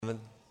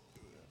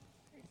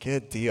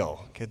Good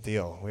deal. Good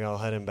deal. We all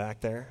heading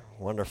back there?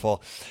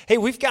 Wonderful. Hey,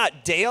 we've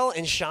got Dale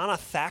and Shauna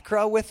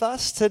Thakra with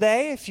us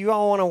today, if you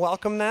all want to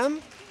welcome them.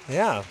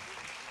 Yeah.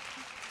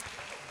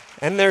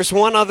 And there's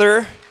one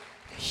other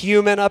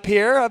human up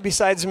here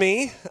besides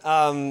me.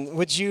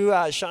 Would you,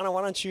 Shauna,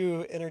 why don't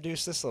you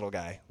introduce this little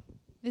guy?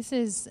 This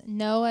is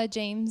Noah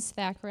James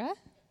Thakra.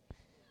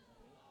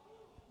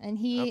 And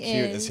he How cute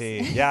is he?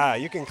 Yeah,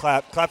 you can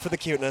clap. Clap for the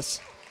cuteness.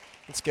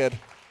 It's good.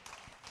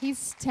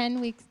 He's 10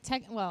 weeks,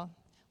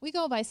 we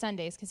go by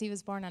Sundays because he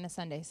was born on a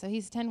Sunday, so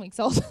he's 10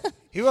 weeks old.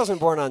 He wasn't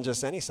born on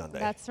just any Sunday.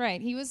 That's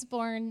right. He was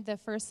born the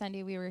first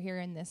Sunday we were here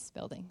in this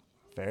building.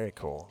 Very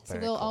cool. So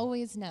we'll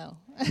always know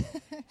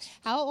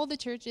how old the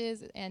church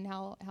is and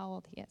how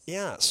old he is.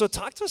 Yeah. So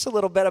talk to us a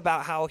little bit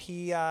about how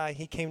he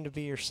came to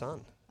be your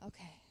son.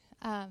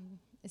 Okay.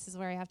 This is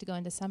where I have to go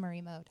into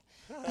summary mode.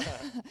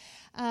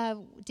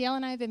 Dale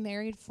and I have been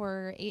married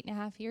for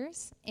 8.5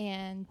 years,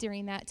 and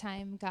during that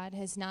time, God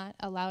has not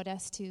allowed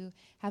us to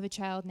have a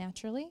child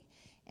naturally.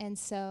 And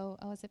so,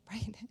 is it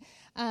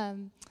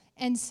Brian?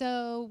 And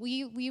so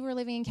we were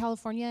living in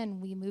California,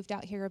 and we moved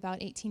out here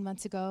about 18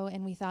 months ago,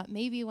 and we thought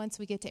maybe once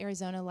we get to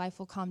Arizona, life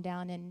will calm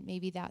down, and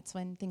maybe that's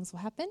when things will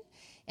happen.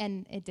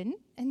 And it didn't.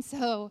 And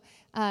so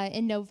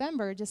in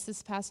November, just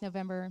this past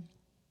November,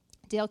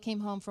 Dale came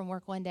home from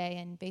work one day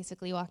and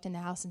basically walked in the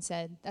house and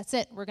said, "That's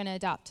it, we're going to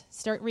adopt.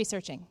 Start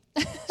researching."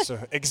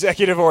 So,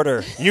 executive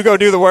order. You go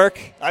do the work.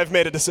 I've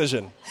made a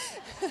decision.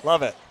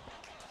 Love it.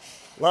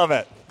 Love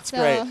it. It's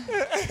great.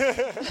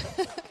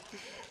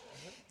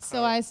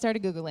 So I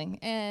started Googling,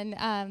 and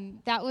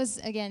that was,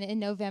 again, in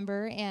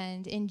November,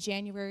 and in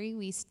January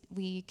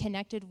we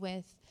connected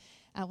with,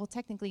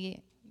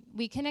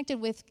 we connected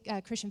with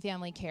Christian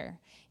Family Care,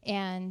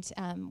 and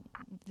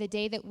the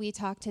day that we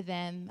talked to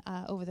them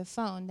over the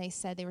phone, they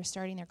said they were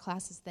starting their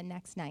classes the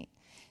next night.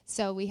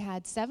 So we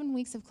had 7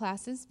 weeks of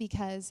classes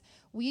because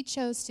we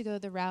chose to go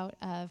the route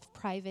of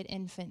private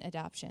infant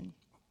adoption.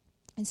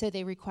 And so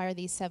they require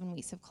these 7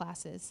 weeks of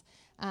classes.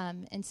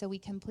 And so we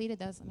completed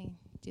those. Let me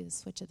do the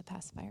switch of the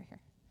pacifier here,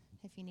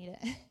 if you need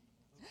it.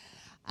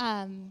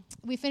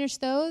 We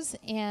finished those,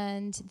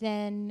 and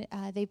then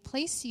they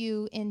place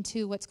you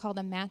into what's called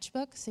a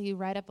matchbook. So you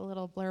write up a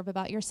little blurb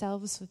about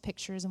yourselves with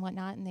pictures and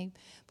whatnot, and they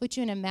put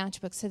you in a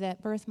matchbook so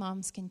that birth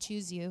moms can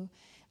choose you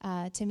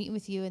to meet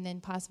with you and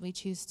then possibly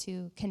choose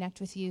to connect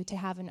with you to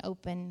have an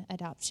open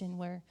adoption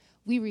where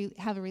we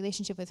have a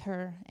relationship with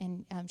her,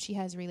 and she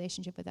has a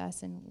relationship with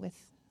us and with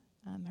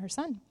her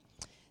son.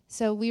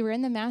 So we were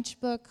in the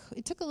matchbook.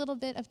 It took a little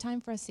bit of time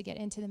for us to get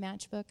into the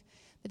matchbook,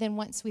 but then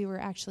once we were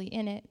actually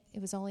in it, it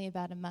was only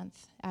about a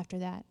month after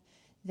that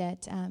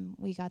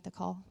we got the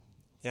call.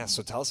 Yeah,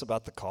 so tell us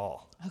about the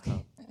call.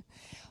 Okay.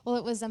 Well,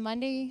 it was a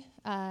Monday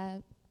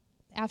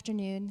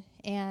afternoon,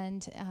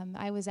 and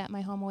I was at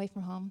my home away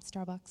from home,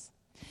 Starbucks.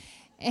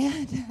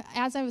 And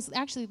as I was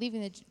actually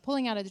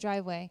pulling out of the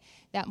driveway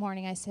that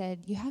morning, I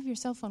said, "You have your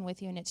cell phone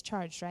with you, and it's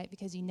charged, right?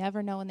 Because you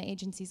never know when the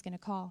agency's going to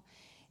call."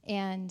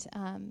 And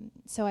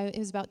so it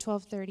was about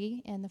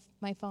 12:30, and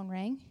my phone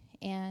rang,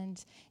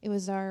 and it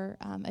was our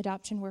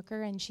adoption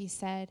worker, and she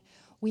said,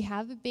 "We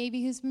have a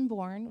baby who's been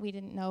born. We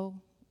didn't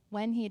know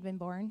when he had been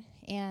born,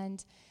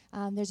 and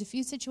there's a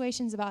few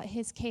situations about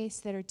his case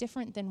that are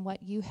different than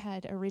what you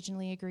had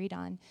originally agreed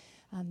on.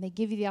 They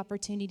give you the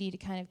opportunity to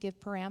kind of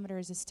give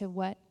parameters as to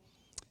what."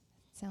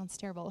 Sounds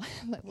terrible,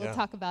 but we'll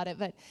talk about it.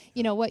 But,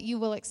 what you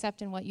will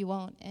accept and what you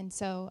won't. And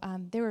so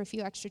there were a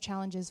few extra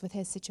challenges with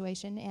his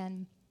situation,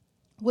 and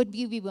would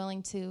you be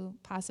willing to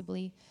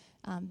possibly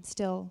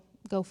still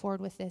go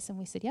forward with this? And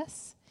we said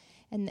yes.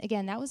 And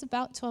again, that was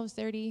about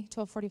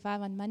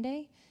 12:45 on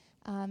Monday.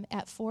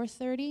 At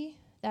 4:30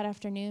 that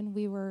afternoon,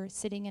 we were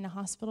sitting in a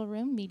hospital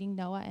room meeting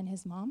Noah and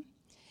his mom.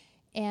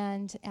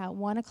 And at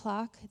 1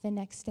 o'clock the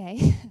next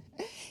day,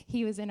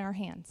 he was in our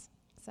hands.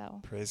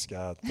 So praise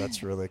God.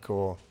 That's really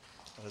cool.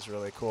 That is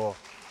really cool.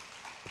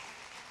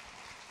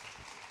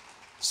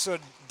 So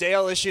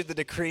Dale issued the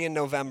decree in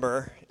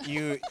November.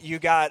 You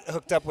got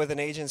hooked up with an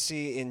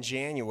agency in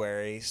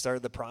January,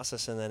 started the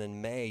process, and then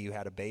in May you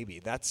had a baby.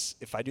 That's,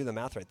 if I do the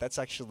math right, that's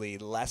actually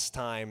less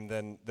time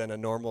than a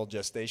normal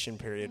gestation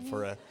period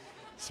for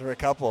a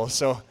couple.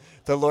 So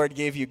the Lord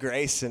gave you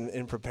grace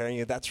in preparing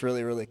you. That's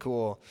really, really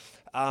cool.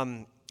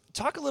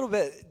 Talk a little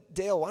bit,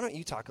 Dale, why don't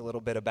you talk a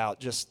little bit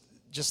about just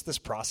this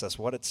process,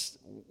 what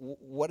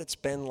it's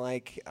been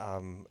like,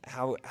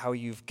 how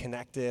you've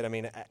connected. I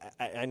mean,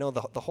 I know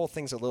the whole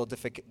thing's a little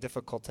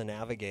difficult to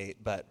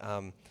navigate, but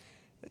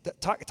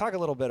talk a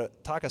little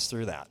bit, talk us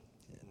through that.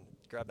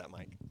 Grab that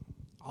mic.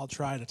 I'll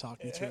try to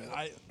talk you through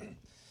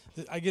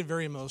it. I get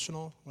very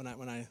emotional when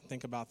I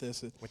think about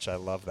this. Which I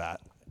love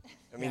that.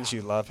 It means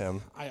you love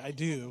him. I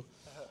do,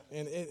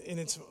 and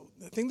it's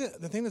the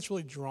thing that's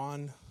really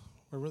drawn,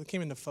 or really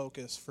came into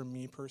focus for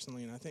me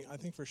personally, and I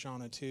think for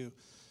Shauna too,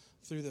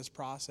 through this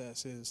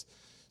process, is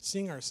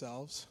seeing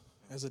ourselves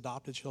as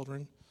adopted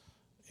children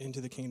into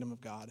the kingdom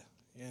of God.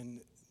 And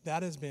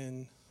that has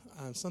been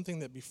something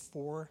that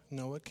before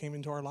Noah came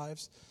into our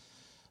lives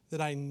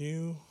that I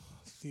knew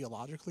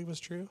theologically was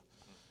true.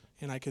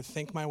 and I could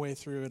think my way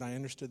through it. I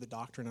understood the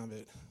doctrine of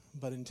it.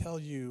 But until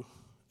you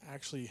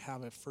actually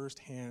have a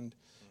firsthand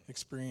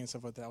experience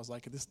of what that was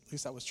like, at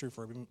least that was true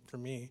for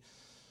me,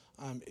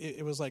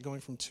 it was like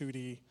going from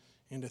 2D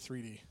into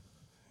 3D.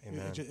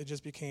 Amen. It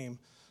just became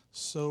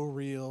so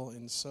real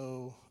and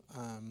so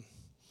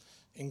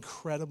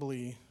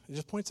incredibly, it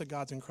just points to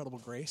God's incredible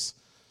grace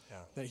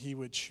that he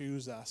would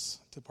choose us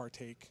to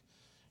partake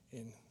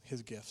in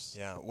his gifts.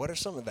 Yeah. What are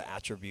some of the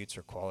attributes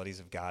or qualities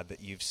of God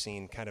that you've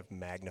seen kind of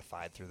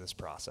magnified through this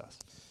process?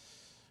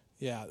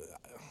 Yeah.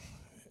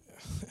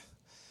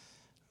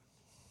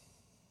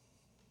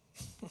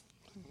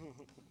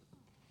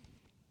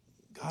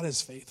 God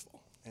is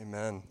faithful.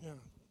 Amen. Yeah.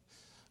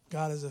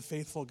 God is a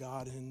faithful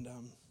God. And,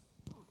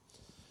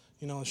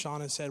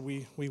 Shauna said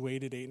we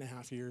waited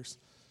 8.5 years.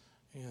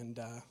 And,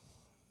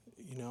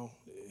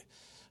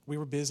 we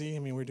were busy. I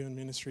mean, we were doing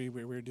ministry.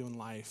 We were doing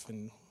life.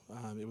 And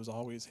it was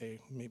always, hey,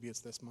 maybe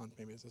it's this month.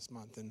 Maybe it's this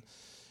month. And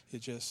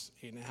it just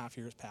 8.5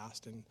 years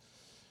passed. And,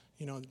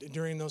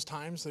 during those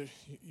times,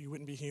 you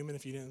wouldn't be human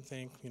if you didn't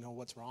think,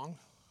 what's wrong?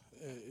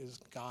 Is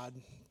God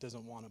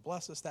doesn't want to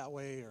bless us that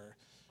way? Or,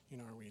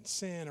 are we in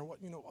sin? Or what,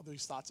 all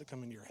these thoughts that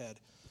come into your head.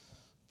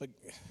 But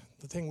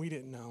the thing we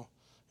didn't know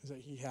is that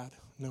he had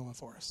Noah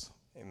for us.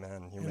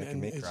 Amen. You're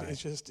making me cry.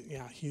 It's just,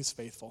 he's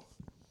faithful.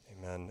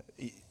 Amen.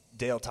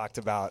 Dale talked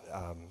about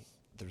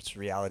this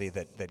reality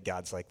that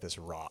God's like this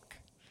rock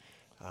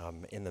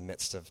in the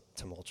midst of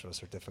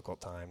tumultuous or difficult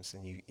times,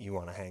 and you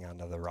want to hang on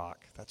to the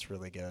rock. That's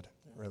really good.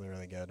 Really,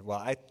 really good. Well,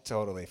 I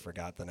totally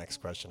forgot the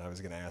next question I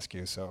was going to ask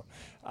you, so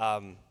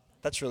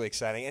that's really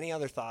exciting. Any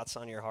other thoughts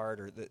on your heart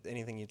or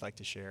anything you'd like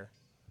to share?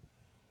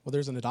 Well,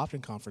 there's an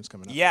adoption conference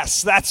coming up.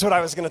 Yes, that's what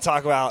I was going to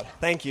talk about.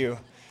 Thank you.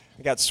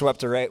 I got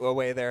swept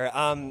away there.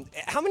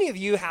 How many of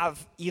you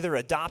have either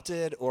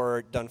adopted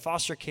or done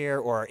foster care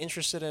or are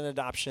interested in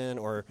adoption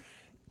or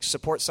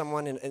support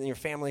someone in your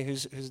family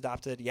who's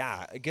adopted?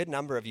 Yeah, a good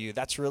number of you.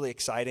 That's really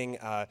exciting.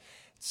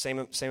 Same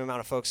amount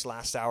of folks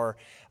last hour.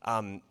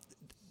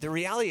 The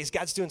reality is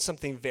God's doing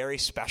something very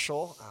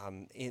special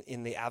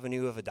in the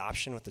avenue of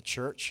adoption with the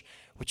church,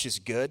 which is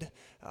good.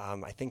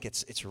 I think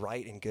it's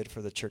right and good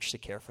for the church to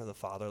care for the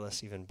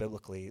fatherless. Even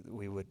biblically,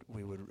 we would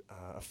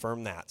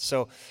affirm that.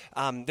 So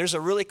there's a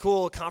really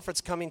cool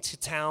conference coming to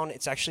town.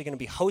 It's actually going to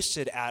be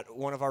hosted at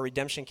one of our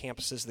Redemption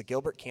campuses, the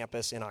Gilbert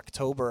campus, in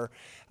October.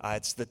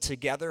 It's the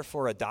Together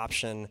for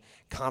Adoption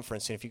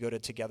conference, and if you go to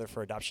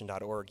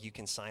togetherforadoption.org, you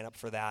can sign up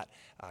for that.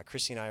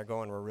 Christy and I are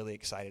going. We're really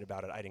excited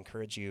about it. I'd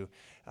encourage you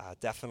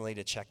definitely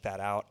to check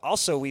that out.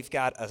 Also, we've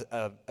got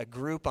a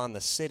group on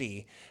the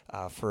city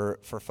for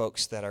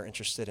folks that are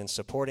interested in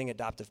supporting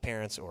adoptive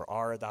parents or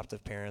are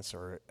adoptive parents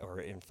or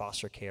in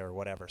foster care or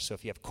whatever. So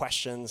if you have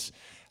questions,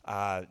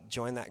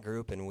 join that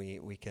group, and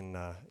we can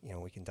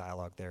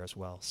dialogue there as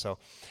well. So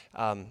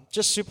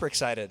just super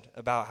excited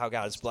about how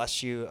God has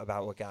blessed you,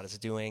 about what God is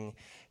doing,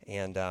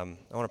 and I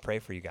want to pray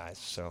for you guys.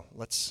 So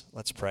let's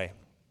pray.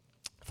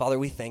 Father,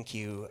 we thank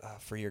you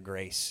for your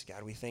grace.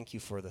 God, we thank you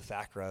for the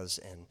Thakras,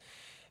 and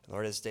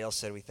Lord, as Dale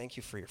said, we thank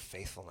you for your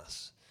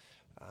faithfulness.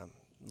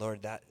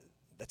 Lord,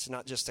 that's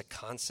not just a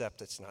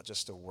concept, it's not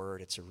just a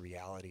word, it's a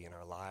reality in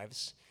our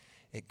lives.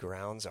 It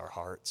grounds our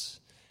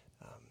hearts.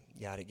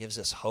 God, it gives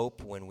us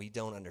hope when we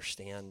don't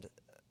understand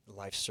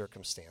life's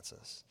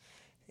circumstances.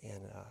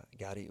 And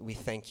God, we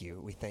thank you.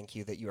 We thank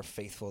you that you are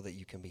faithful, that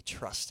you can be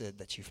trusted,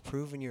 that you've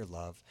proven your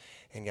love.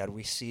 And God,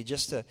 we see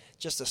just a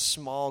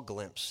small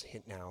glimpse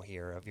now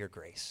here of your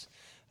grace.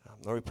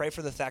 Lord, we pray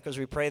for the Thakras.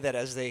 We pray that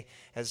as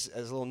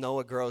little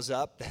Noah grows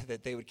up,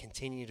 that they would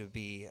continue to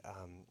be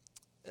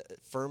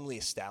firmly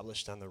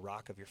established on the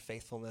rock of your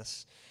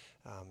faithfulness.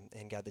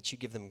 And God, that you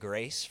give them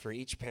grace for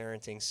each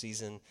parenting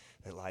season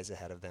that lies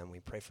ahead of them.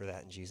 We pray for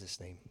that in Jesus'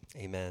 name.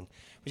 Amen.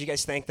 Would you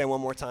guys thank them one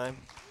more time?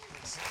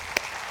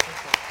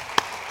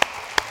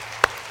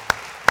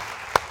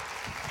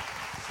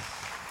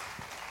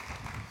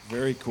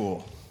 Very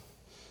cool.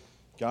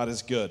 God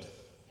is good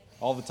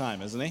all the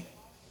time, isn't he?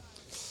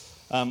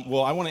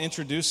 Well, I want to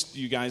introduce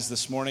you guys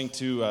this morning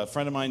to a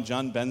friend of mine,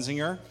 John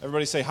Benzinger.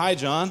 Everybody say hi,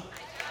 John.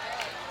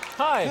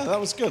 Hi. Yeah, that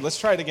was good. Let's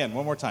try it again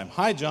one more time.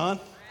 Hi, John.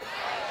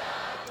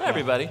 Hi,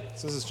 everybody.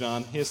 So this is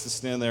John. He has to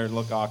stand there and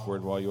look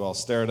awkward while you all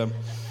stare at him.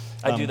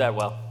 I do that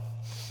well.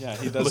 Yeah,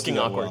 he does Looking do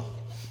that awkward. well.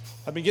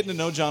 I've been getting to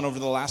know John over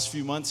the last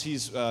few months.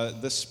 He's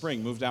this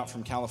spring moved out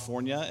from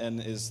California and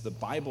is the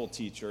Bible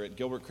teacher at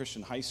Gilbert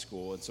Christian High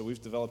School. And so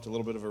we've developed a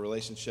little bit of a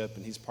relationship,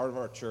 and he's part of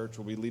our church.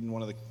 We'll be leading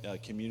one of the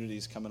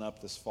communities coming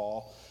up this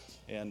fall,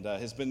 and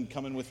has been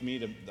coming with me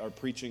to our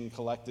preaching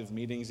collective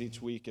meetings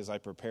each week as I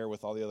prepare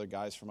with all the other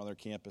guys from other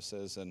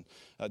campuses. And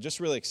just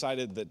really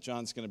excited that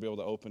John's going to be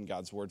able to open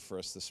God's Word for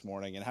us this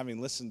morning. And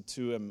having listened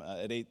to him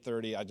at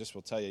 8:30, I just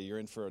will tell you, you're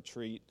in for a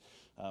treat.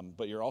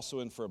 But you're also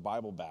in for a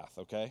Bible bath,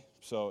 okay?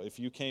 So if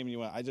you came and you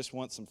went, I just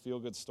want some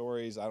feel-good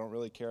stories, I don't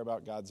really care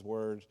about God's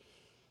Word,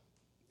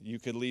 you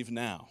could leave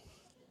now.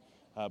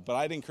 But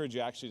I'd encourage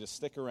you actually to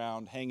stick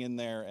around, hang in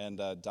there,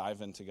 and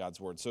dive into God's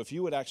Word. So if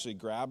you would actually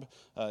grab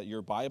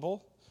your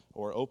Bible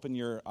or open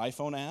your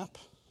iPhone app.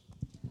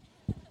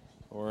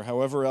 or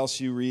however else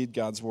you read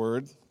God's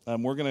word.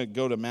 We're going to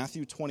go to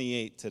Matthew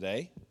 28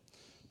 today.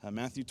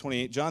 Matthew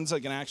 28. John's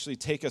going to actually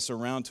take us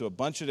around to a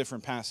bunch of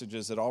different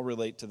passages that all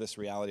relate to this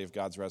reality of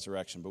God's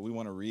resurrection, but we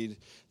want to read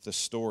the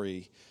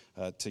story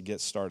to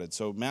get started.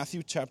 So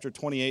Matthew chapter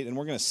 28, and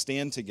we're going to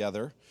stand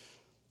together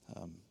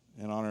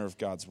in honor of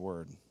God's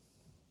word.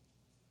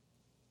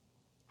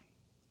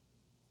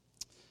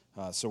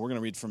 So we're going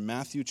to read from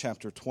Matthew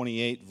chapter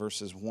 28,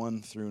 verses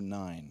 1 through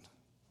 9.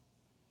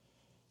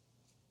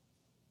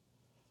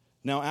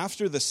 Now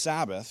after the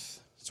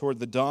Sabbath, toward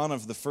the dawn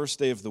of the first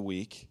day of the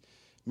week,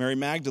 Mary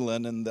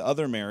Magdalene and the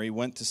other Mary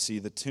went to see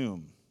the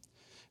tomb.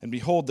 And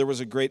behold, there was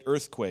a great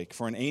earthquake,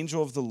 for an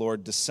angel of the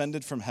Lord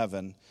descended from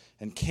heaven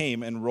and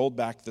came and rolled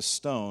back the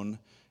stone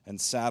and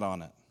sat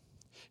on it.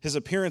 His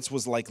appearance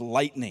was like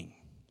lightning,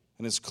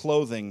 and his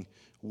clothing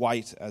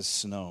white as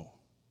snow.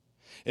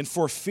 And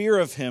for fear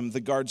of him, the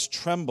guards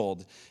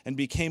trembled and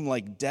became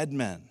like dead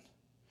men.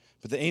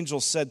 But the angel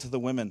said to the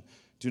women,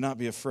 "Do not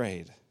be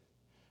afraid,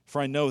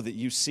 for I know that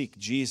you seek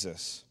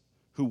Jesus,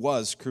 who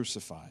was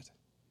crucified.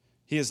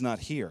 He is not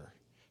here,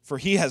 for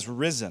he has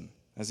risen,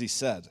 as he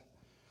said.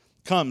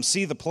 Come,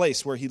 see the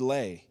place where he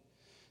lay.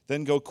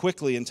 Then go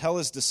quickly and tell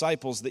his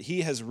disciples that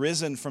he has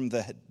risen from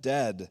the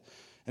dead.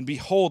 And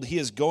behold, he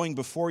is going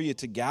before you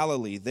to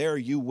Galilee. There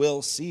you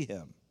will see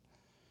him.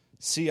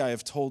 See, I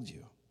have told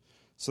you."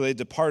 So they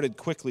departed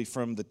quickly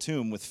from the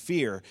tomb with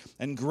fear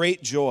and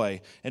great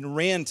joy and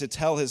ran to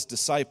tell his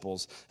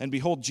disciples. And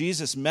behold,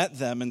 Jesus met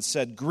them and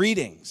said,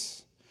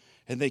 "Greetings."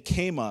 And they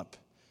came up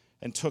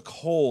and took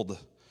hold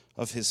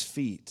of his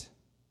feet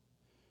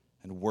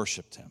and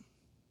worshiped him.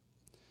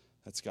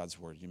 That's God's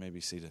word. You may be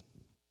seated.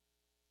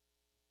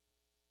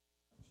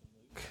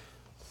 Let's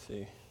see.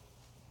 Here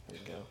we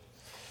go.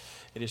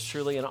 It is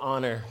truly an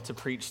honor to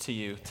preach to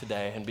you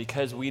today, and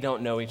because we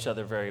don't know each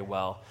other very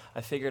well, I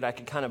figured I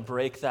could kind of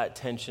break that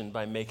tension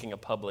by making a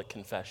public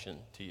confession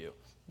to you.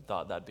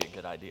 Thought that'd be a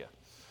good idea.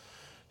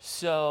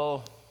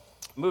 So,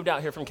 moved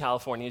out here from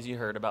California, as you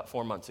heard, about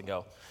 4 months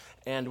ago.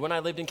 And when I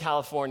lived in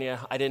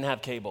California, I didn't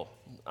have cable.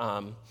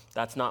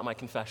 That's not my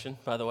confession,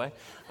 by the way.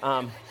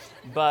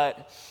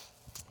 But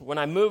when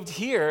I moved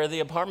here, the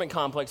apartment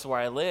complex where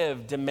I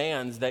live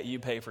demands that you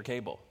pay for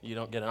cable. You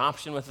don't get an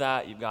option with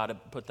that. You've got to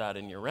put that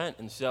in your rent.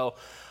 And so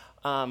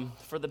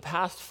for the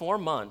past 4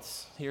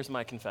 months, here's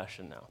my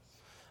confession now.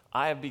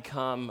 I have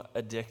become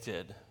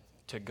addicted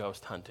to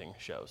ghost hunting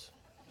shows.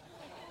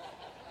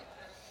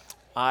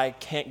 I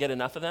can't get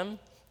enough of them.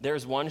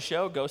 There's one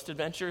show, Ghost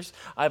Adventures.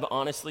 I've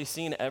honestly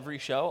seen every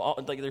show.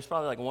 There's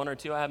probably like one or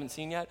two I haven't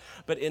seen yet,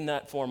 but in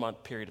that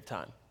 4-month period of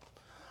time.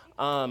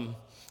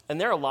 And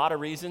there are a lot of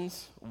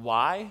reasons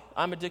why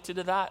I'm addicted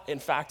to that. In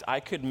fact, I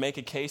could make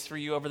a case for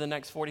you over the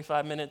next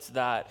 45 minutes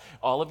that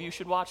all of you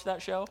should watch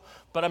that show,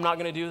 but I'm not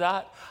going to do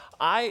that.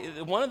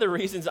 One of the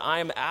reasons I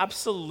am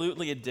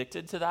absolutely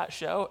addicted to that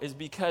show is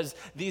because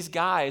these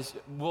guys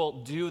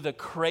will do the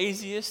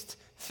craziest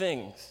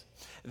things.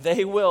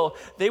 They will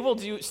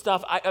do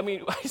stuff. I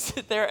mean, I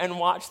sit there and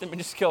watch them and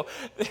just go,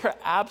 they're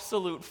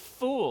absolute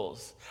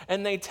fools.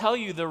 And they tell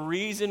you the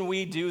reason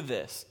we do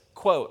this,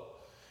 quote,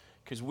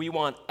 because we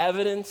want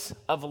evidence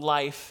of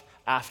life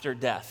after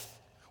death.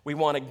 We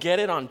want to get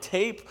it on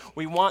tape.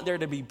 We want there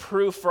to be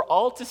proof for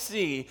all to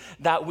see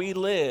that we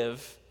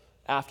live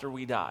after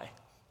we die.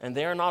 And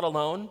they are not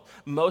alone.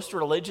 Most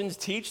religions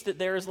teach that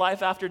there is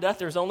life after death.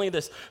 There's only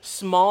this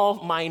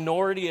small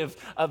minority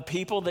of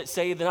people that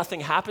say that nothing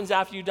happens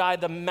after you die.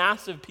 The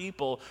massive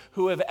people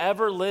who have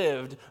ever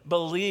lived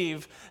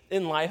believe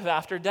in life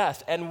after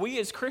death. And we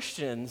as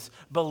Christians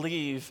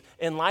believe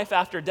in life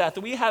after death.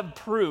 We have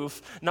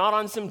proof, not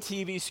on some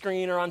TV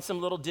screen or on some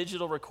little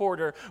digital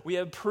recorder. We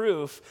have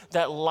proof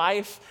that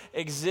life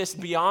exists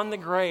beyond the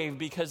grave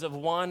because of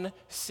one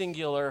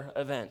singular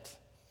event.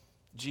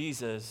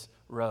 Jesus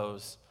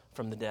rose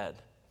from the dead.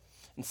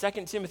 In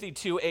 2 Timothy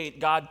 2:8,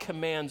 God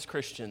commands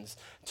Christians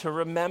to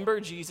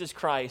remember Jesus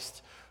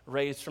Christ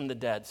raised from the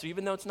dead. So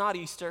even though it's not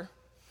Easter,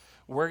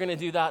 we're going to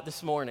do that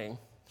this morning.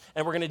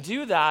 And we're going to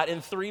do that in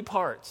 3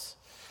 parts.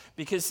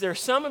 Because there's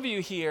some of you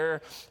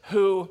here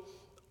who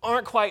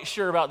aren't quite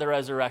sure about the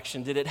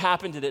resurrection. Did it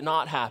happen? Did it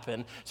not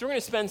happen? So we're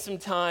going to spend some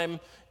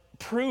time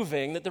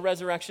proving that the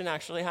resurrection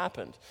actually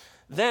happened.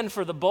 Then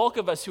for the bulk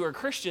of us who are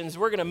Christians,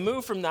 we're going to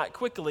move from that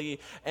quickly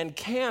and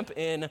camp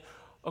in,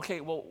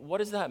 okay, well, what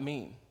does that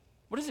mean?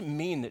 What does it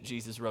mean that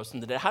Jesus rose from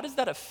the dead? How does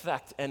that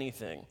affect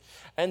anything?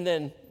 And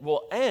then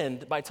we'll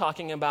end by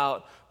talking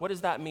about, what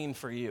does that mean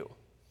for you?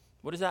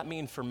 What does that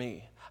mean for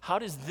me? How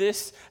does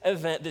this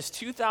event, this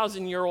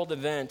 2,000-year-old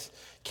event,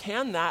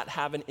 can that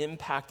have an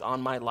impact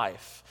on my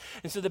life?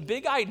 And so the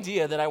big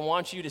idea that I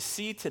want you to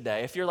see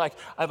today, if you're like,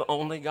 I've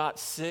only got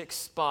 6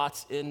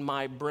 spots in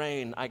my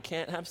brain, I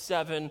can't have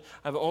 7,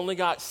 I've only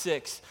got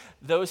 6,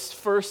 those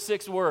first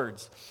 6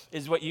 words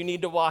is what you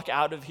need to walk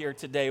out of here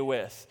today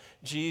with.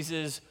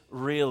 Jesus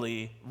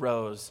really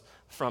rose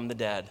from the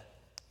dead.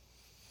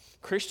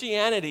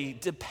 Christianity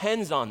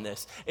depends on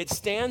this. It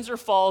stands or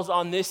falls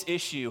on this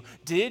issue.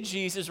 Did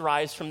Jesus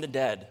rise from the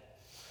dead?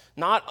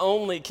 Not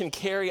only can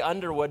Carrie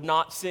Underwood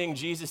not sing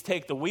Jesus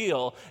Take the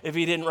Wheel if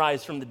he didn't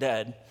rise from the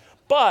dead,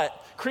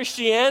 but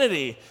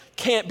Christianity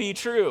can't be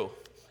true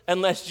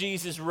unless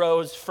Jesus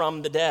rose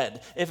from the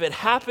dead. If it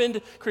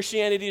happened,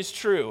 Christianity is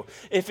true.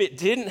 If it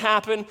didn't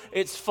happen,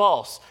 it's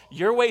false.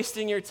 You're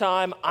wasting your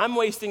time. I'm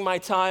wasting my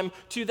time.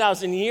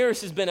 2,000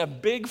 years has been a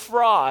big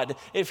fraud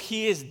if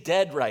he is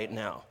dead right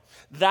now.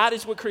 That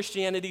is what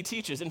Christianity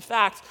teaches. In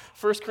fact,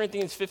 1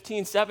 Corinthians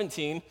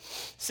 15:17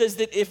 says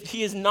that if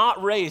he is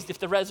not raised, if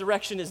the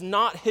resurrection is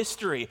not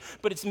history,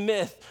 but it's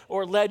myth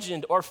or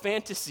legend or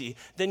fantasy,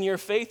 then your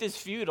faith is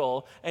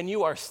futile and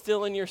you are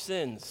still in your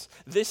sins.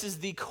 This is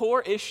the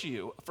core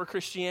issue for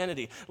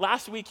Christianity.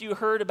 Last week you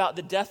heard about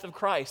the death of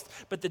Christ,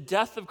 but the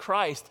death of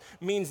Christ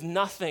means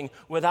nothing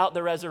without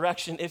the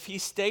resurrection. If he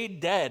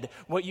stayed dead,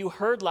 what you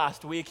heard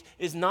last week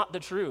is not the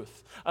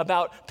truth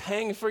about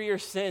paying for your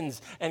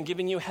sins and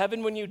giving you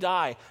heaven when you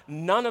die.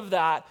 None of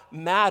that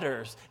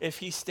matters if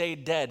he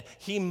stayed dead.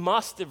 He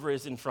must have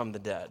risen from the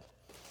dead.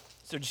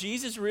 So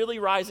Jesus really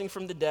rising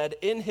from the dead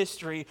in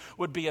history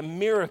would be a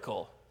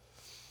miracle,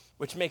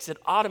 which makes it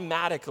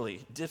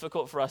automatically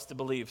difficult for us to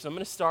believe. So I'm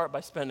going to start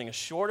by spending a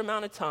short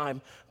amount of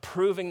time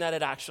proving that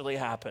it actually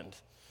happened.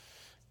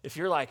 If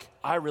you're like,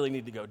 I really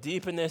need to go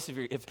deep in this,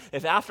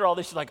 if after all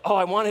this you're like, oh,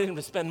 I wanted him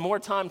to spend more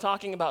time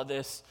talking about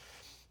this,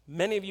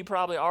 many of you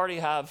probably already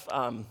have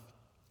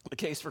The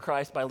Case for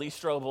Christ by Lee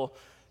Strobel.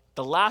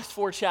 The last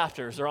 4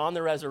 chapters are on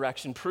the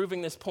resurrection,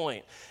 proving this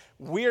point.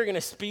 We are going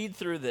to speed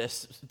through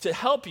this to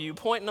help you.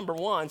 Point number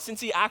 1,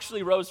 since he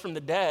actually rose from the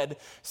dead,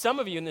 some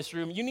of you in this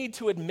room, you need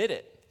to admit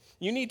it.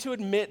 You need to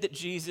admit that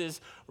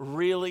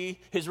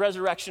his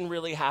resurrection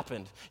really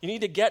happened. You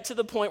need to get to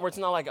the point where it's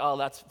not like, oh,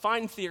 that's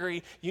fine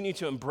theory. You need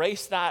to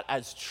embrace that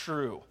as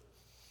true.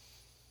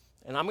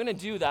 And I'm going to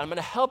do that. I'm going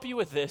to help you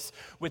with this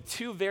with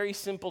 2 very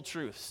simple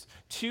truths.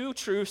 2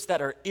 truths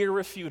that are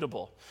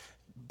irrefutable.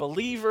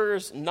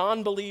 Believers,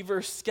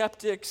 non-believers,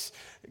 skeptics,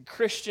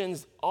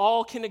 Christians,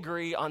 all can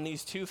agree on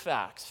these 2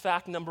 facts.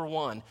 Fact number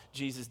 1,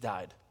 Jesus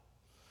died.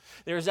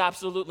 There is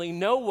absolutely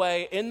no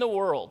way in the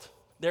world,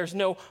 there's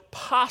no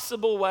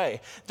possible way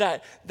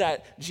that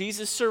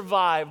Jesus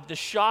survived the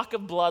shock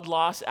of blood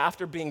loss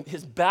after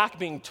his back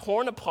being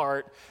torn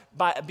apart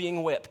by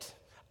being whipped.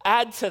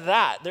 Add to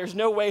that, there's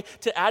no way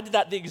to add to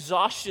that the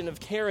exhaustion of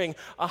carrying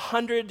a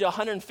 100 to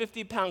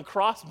 150 pound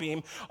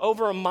crossbeam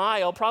over a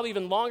mile, probably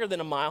even longer than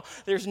a mile.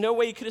 There's no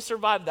way he could have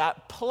survived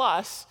that.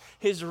 Plus,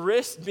 his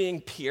wrists being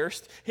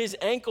pierced, his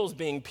ankles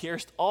being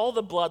pierced, all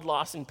the blood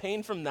loss and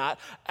pain from that.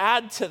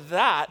 Add to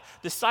that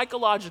the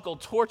psychological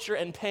torture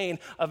and pain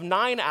of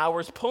 9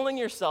 hours pulling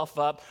yourself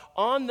up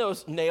on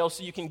those nails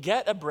so you can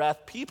get a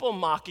breath, people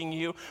mocking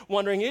you,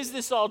 wondering, is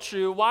this all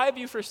true? Why have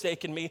you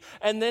forsaken me?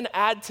 And then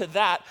add to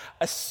that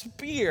a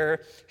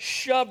spear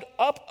shoved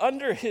up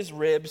under his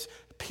ribs,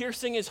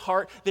 piercing his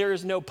heart. There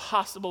is no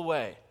possible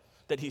way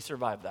that he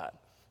survived that.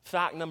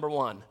 Fact number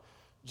 1,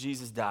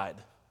 Jesus died.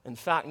 And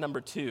fact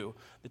number 2,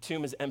 the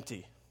tomb is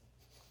empty.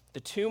 The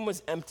tomb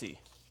was empty.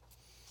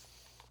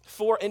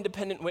 4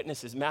 independent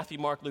witnesses, Matthew,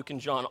 Mark, Luke, and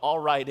John, all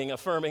writing,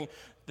 affirming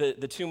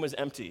the tomb was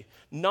empty.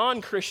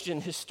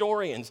 Non-Christian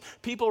historians,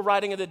 people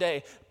writing of the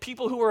day,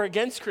 people who were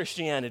against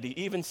Christianity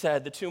even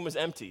said the tomb was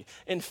empty.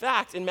 In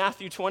fact, in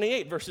Matthew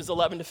 28, verses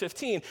 11 to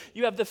 15,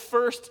 you have the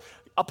first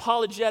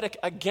apologetic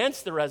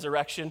against the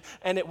resurrection,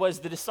 and it was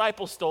the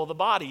disciples stole the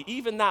body.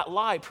 Even that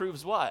lie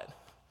proves what?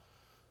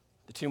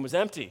 The tomb was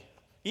empty.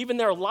 Even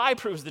their lie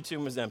proves the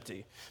tomb was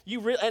empty.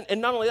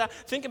 And not only that,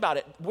 think about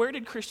it. Where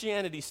did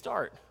Christianity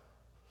start?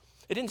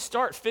 It didn't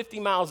start 50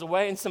 miles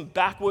away in some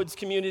backwoods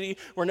community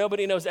where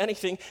nobody knows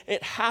anything.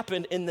 It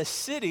happened in the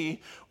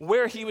city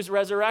where he was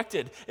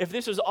resurrected. If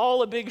this was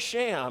all a big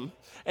sham,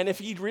 and if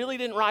he really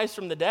didn't rise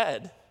from the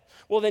dead,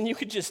 well, then you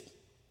could just,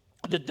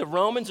 the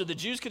Romans or the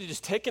Jews could have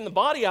just taken the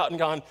body out and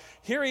gone,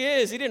 here he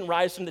is. He didn't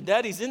rise from the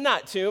dead. He's in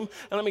that tomb,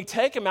 and let me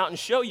take him out and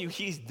show you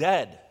he's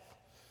dead.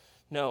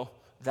 No,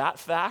 that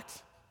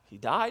fact, he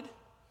died,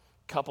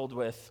 coupled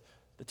with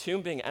the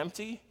tomb being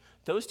empty,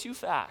 those 2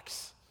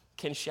 facts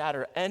can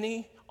shatter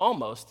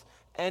almost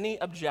any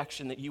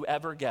objection that you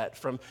ever get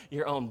from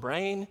your own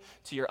brain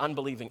to your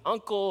unbelieving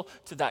uncle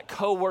to that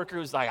coworker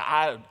who's like,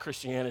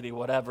 Christianity,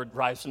 whatever,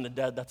 rise from the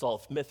dead, that's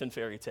all myth and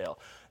fairy tale.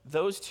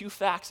 Those 2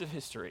 facts of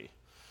history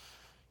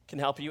can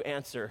help you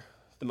answer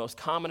the most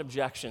common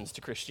objections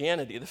to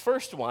Christianity. The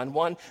first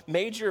one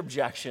major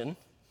objection,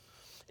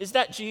 is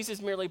that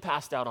Jesus merely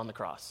passed out on the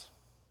cross.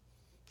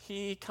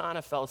 He kind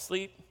of fell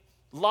asleep,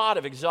 a lot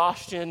of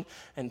exhaustion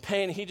and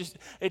pain.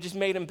 It just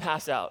made him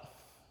pass out.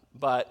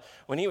 But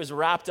when he was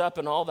wrapped up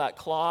in all that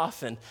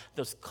cloth, and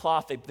those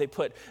cloth, they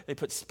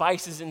put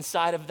spices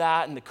inside of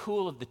that, and the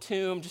cool of the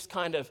tomb just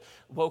kind of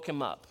woke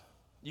him up.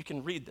 You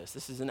can read this.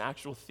 This is an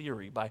actual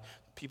theory by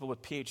people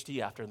with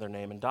PhD after their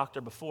name and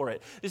doctor before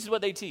it. This is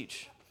what they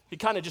teach. He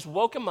kind of just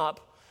woke him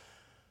up,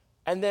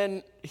 and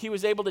then he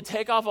was able to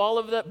take off all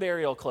of that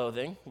burial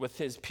clothing with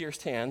his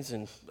pierced hands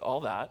and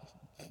all that,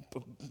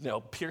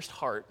 pierced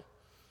heart.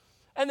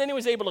 And then he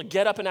was able to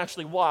get up and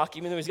actually walk,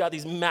 even though he's got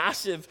these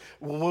massive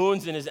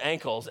wounds in his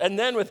ankles. And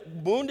then with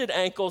wounded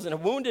ankles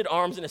and wounded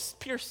arms and a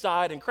pierced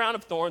side and crown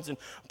of thorns and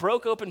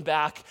broke open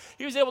back,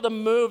 he was able to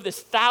move this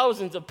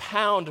thousands of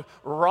pound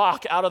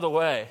rock out of the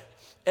way,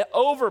 and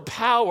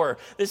overpower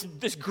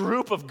this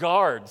group of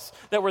guards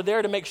that were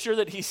there to make sure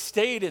that he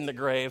stayed in the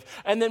grave,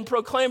 and then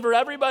proclaim for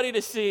everybody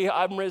to see,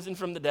 I'm risen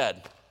from the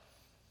dead.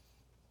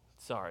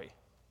 Sorry.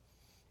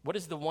 What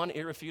is the one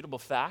irrefutable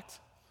fact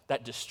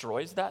that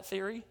destroys that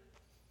theory?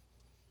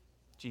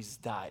 Jesus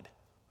died.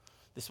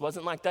 This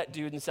wasn't like that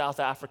dude in South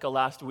Africa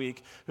last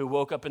week who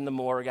woke up in the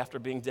morgue after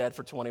being dead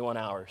for 21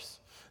 hours.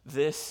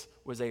 This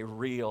was a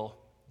real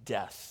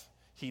death.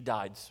 He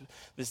died.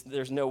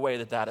 There's no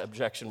way that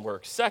objection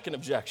works. Second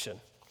objection.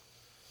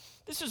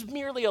 This was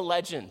merely a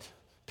legend.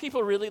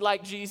 People really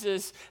liked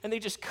Jesus, and they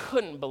just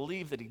couldn't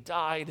believe that he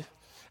died.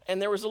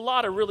 And there was a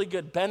lot of really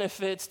good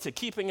benefits to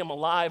keeping him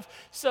alive,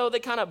 so they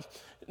kind of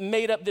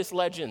made up this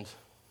legend.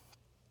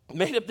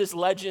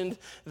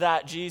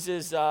 That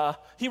Jesus,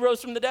 he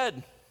rose from the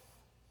dead.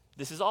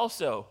 This is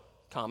also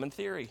common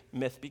theory.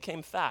 Myth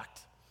became fact.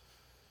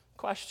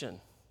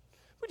 Question.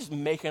 We're just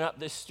making up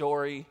this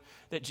story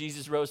that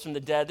Jesus rose from the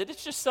dead, that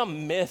it's just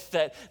some myth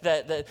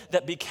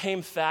that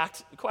became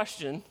fact.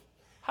 Question.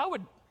 How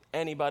would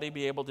anybody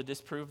be able to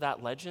disprove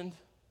that legend?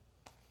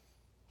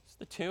 It's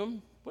the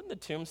tomb. Wouldn't the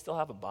tomb still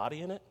have a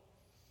body in it?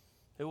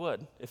 It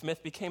would. If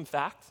myth became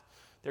fact,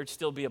 there'd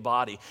still be a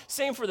body.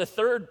 Same for the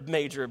third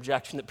major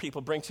objection that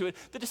people bring to it.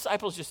 The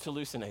disciples just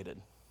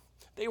hallucinated.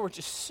 They were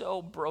just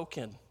so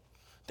broken.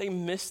 They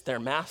missed their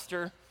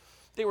master.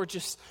 They were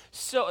just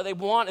so, they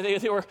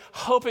were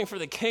hoping for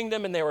the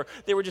kingdom, and they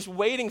were just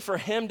waiting for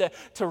him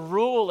to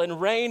rule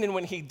and reign. And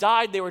when he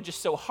died, they were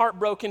just so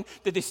heartbroken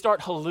that they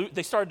started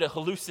to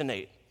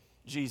hallucinate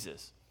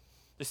Jesus.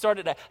 They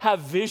started to have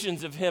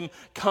visions of him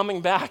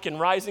coming back and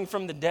rising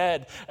from the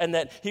dead, and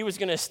that he was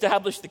going to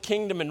establish the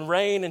kingdom and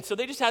reign. And so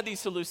they just had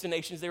these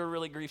hallucinations. They were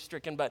really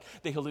grief-stricken, but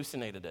they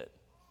hallucinated it.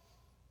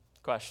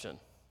 Question.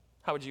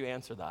 How would you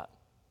answer that?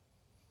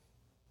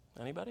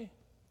 Anybody?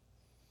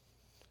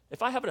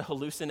 If I have a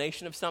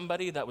hallucination of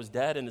somebody that was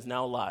dead and is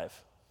now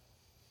alive,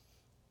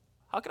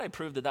 how could I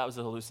prove that was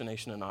a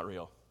hallucination and not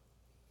real?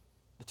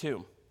 The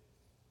tomb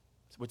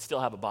would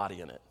still have a body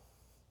in it,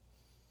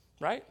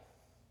 right?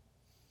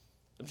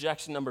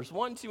 Objection numbers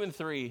 1, 2, and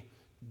 3,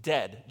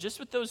 dead. Just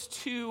with those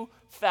two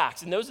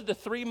facts. And those are the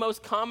three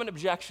most common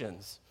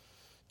objections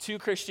to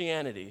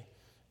Christianity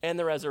and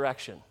the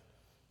resurrection.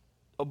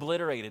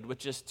 Obliterated with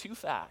just two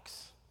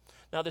facts.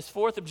 Now, this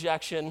fourth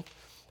objection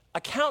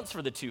accounts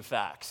for the two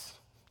facts,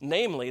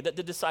 namely that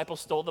the disciples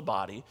stole the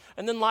body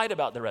and then lied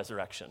about the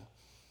resurrection.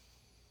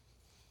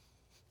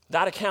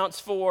 That accounts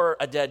for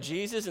a dead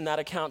Jesus, and that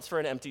accounts for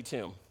an empty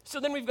tomb. So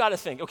then we've got to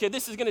think, okay,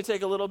 this is going to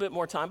take a little bit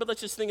more time, but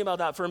let's just think about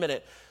that for a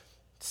minute.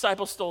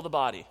 Disciples stole the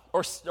body,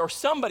 or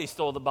somebody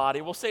stole the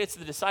body. We'll say it's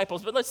the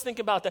disciples, but let's think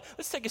about that.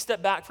 Let's take a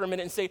step back for a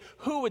minute and say,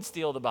 who would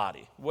steal the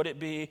body? Would it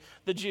be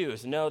the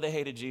Jews? No, they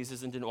hated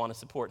Jesus and didn't want to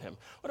support him.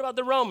 What about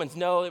the Romans?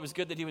 No, it was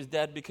good that he was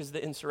dead because of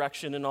the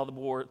insurrection and all the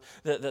war,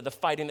 the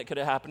fighting that could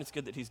have happened. It's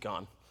good that he's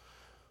gone.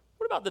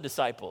 What about the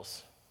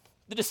disciples?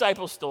 The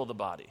disciples stole the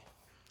body.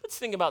 Let's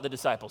think about the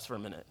disciples for a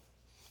minute.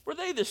 Were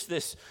they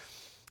this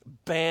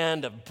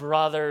band of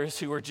brothers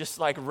who were just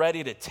like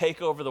ready to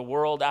take over the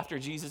world after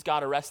Jesus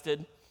got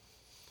arrested?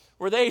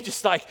 Were they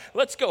just like,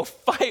 let's go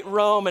fight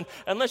Rome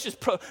and let's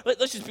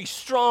just be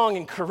strong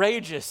and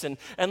courageous and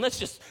let's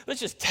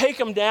just take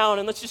them down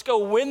and let's just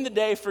go win the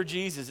day for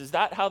Jesus? Is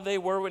that how they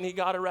were when he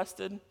got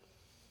arrested?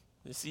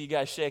 I see you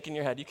guys shaking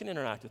your head. You can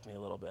interact with me a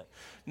little bit.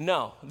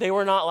 No, they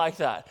were not like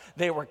that.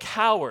 They were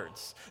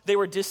cowards. They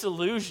were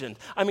disillusioned.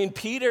 I mean,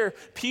 Peter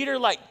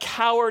like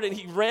cowered, and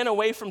he ran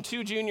away from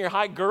two junior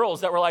high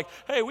girls that were like,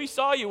 hey, we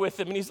saw you with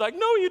him. And he's like,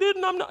 no, you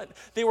didn't. I'm not.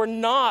 They were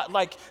not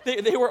like,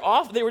 they were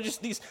off. They were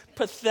just these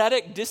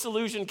pathetic,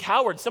 disillusioned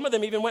cowards. Some of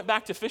them even went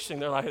back to fishing.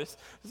 They're like, this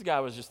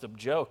guy was just a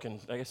joke, and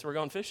I guess we're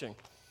going fishing.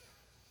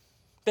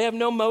 They have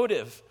no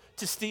motive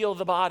to steal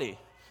the body.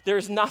 There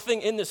is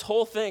nothing in this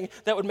whole thing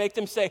that would make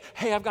them say,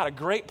 hey, I've got a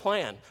great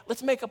plan.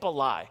 Let's make up a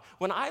lie.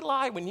 When I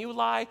lie, when you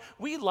lie,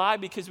 we lie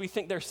because we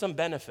think there's some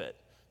benefit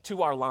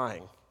to our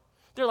lying.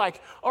 They're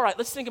like, all right,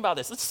 let's think about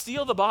this. Let's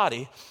steal the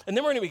body, and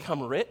then we're going to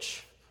become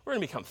rich. We're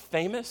going to become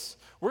famous.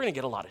 We're going to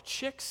get a lot of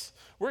chicks.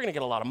 We're going to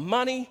get a lot of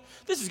money.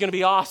 This is going to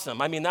be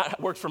awesome. I mean, that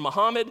worked for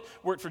Muhammad,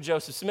 worked for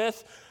Joseph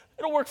Smith.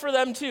 It'll work for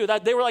them too.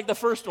 They were like the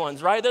first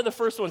ones, right? They're the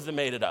first ones that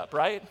made it up,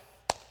 right?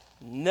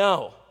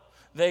 No.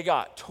 They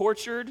got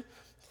tortured.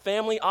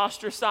 Family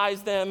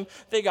ostracized them.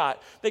 They got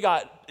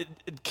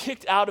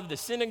kicked out of the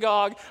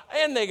synagogue,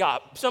 and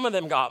some of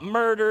them got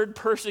murdered,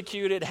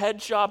 persecuted, head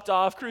chopped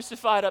off,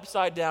 crucified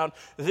upside down.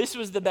 This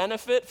was the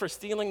benefit for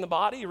stealing the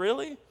body,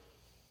 really?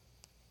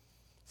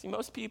 See,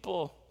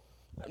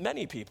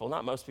 many people,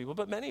 not most people,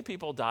 but many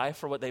people die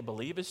for what they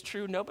believe is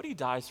true. Nobody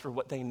dies for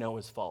what they know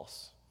is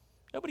false.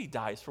 Nobody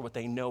dies for what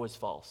they know is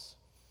false.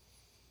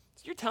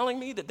 So you're telling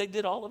me that they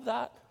did all of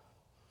that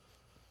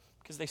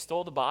because they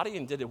stole the body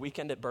and did a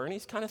weekend at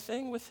Bernie's kind of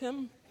thing with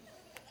him?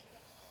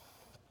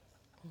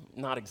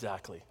 Not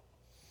exactly.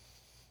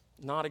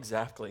 Not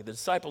exactly. The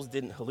disciples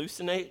didn't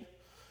hallucinate.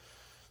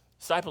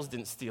 Disciples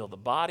didn't steal the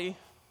body.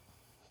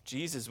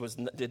 Jesus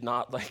did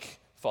not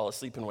fall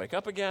asleep and wake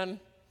up again.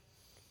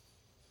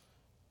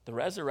 The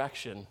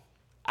resurrection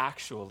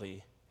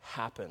actually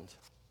happened.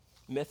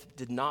 Myth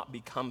did not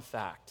become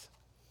fact.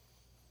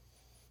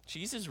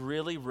 Jesus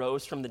really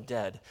rose from the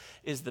dead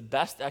is the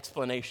best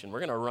explanation. We're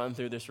going to run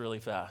through this really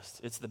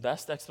fast. It's the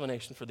best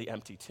explanation for the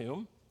empty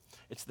tomb.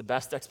 It's the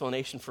best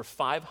explanation for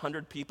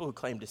 500 people who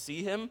claimed to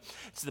see him.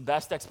 It's the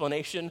best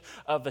explanation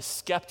of a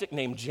skeptic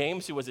named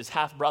James who was his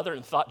half-brother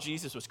and thought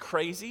Jesus was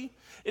crazy.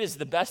 It is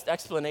the best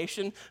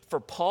explanation for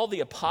Paul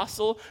the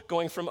Apostle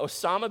going from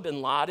Osama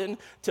bin Laden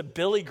to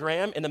Billy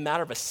Graham in a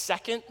matter of a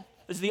second.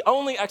 This is the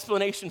only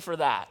explanation for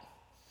that.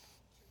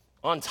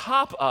 On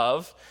top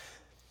of,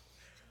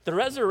 the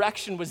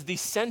resurrection was the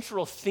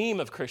central theme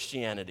of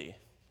Christianity.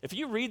 If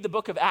you read the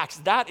book of Acts,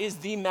 that is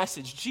the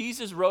message.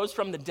 Jesus rose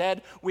from the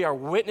dead. We are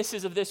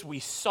witnesses of this. We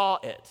saw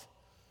it.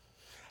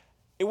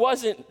 It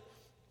wasn't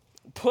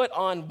put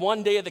on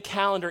one day of the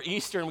calendar,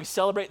 Easter, and we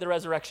celebrate the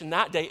resurrection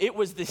that day. It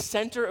was the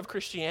center of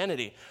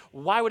Christianity.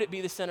 Why would it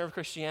be the center of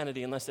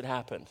Christianity unless it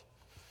happened?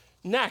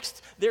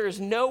 Next, there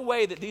is no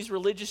way that these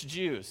religious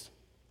Jews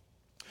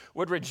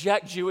would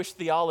reject Jewish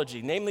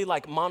theology, namely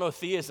like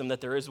monotheism,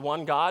 that there is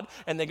one God,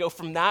 and they go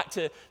from that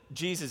to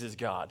Jesus is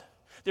God.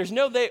 There's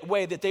no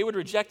way that they would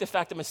reject the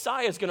fact that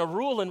Messiah is going to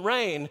rule and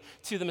reign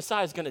to the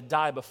Messiah is going to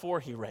die before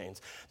he reigns.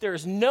 There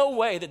is no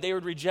way that they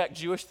would reject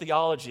Jewish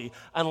theology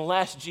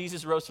unless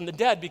Jesus rose from the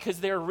dead, because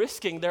they're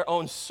risking their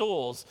own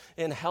souls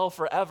in hell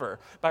forever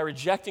by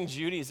rejecting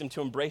Judaism to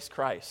embrace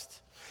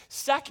Christ.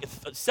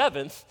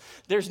 Seventh,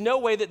 there's no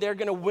way that they're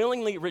going to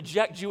willingly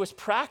reject Jewish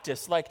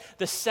practice like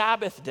the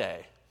Sabbath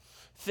day.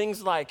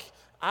 Things like,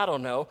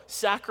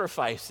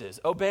 sacrifices,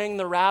 obeying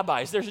the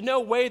rabbis. There's no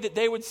way that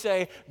they would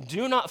say,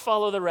 do not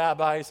follow the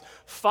rabbis,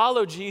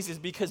 follow Jesus,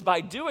 because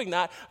by doing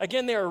that,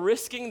 again, they are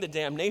risking the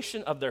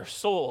damnation of their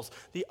souls.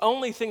 The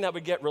only thing that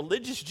would get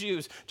religious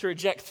Jews to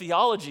reject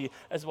theology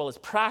as well as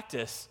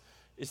practice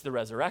is the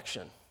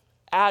resurrection.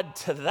 Add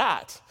to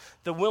that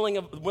the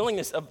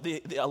willingness of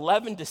the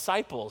 11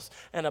 disciples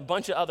and a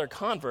bunch of other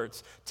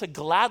converts to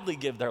gladly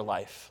give their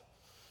life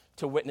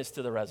to witness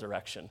to the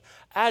resurrection.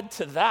 Add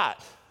to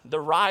that the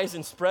rise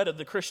and spread of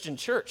the Christian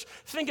church.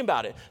 Think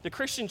about it. The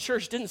Christian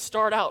church didn't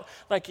start out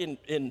like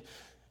in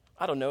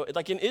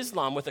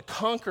Islam with a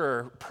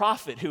conqueror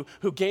prophet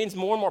who gains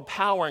more and more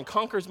power and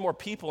conquers more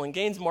people and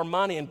gains more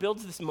money and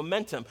builds this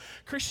momentum.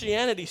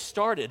 Christianity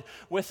started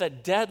with a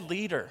dead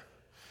leader,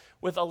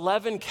 with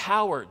 11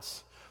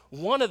 cowards.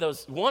 One of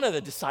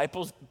the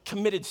disciples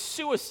committed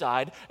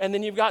suicide, and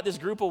then you've got this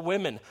group of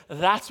women.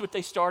 That's what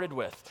they started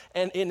with.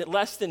 And in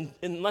less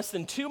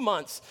than 2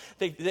 months,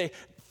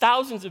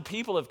 thousands of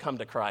people have come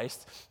to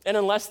Christ, and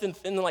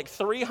in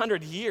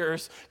 300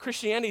 years,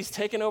 Christianity's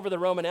taken over the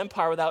Roman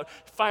Empire without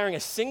firing a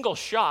single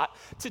shot.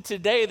 To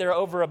today, there are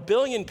over 1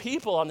 billion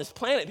people on this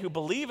planet who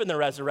believe in the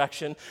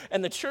resurrection,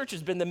 and the church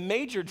has been the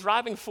major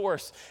driving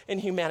force in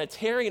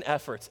humanitarian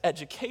efforts,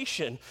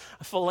 education,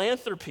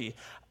 philanthropy.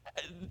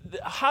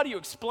 How do you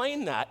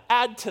explain that?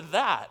 Add to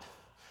that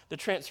the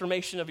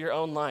transformation of your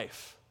own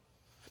life.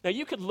 Now,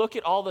 you could look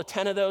at all the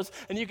 10 of those,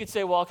 and you could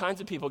say, well, all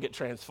kinds of people get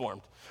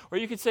transformed. Or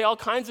you could say all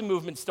kinds of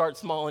movements start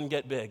small and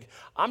get big.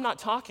 I'm not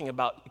talking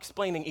about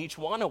explaining each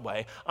one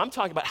away. I'm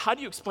talking about how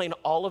do you explain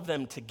all of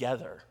them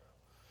together?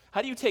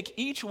 How do you take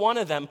each one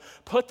of them,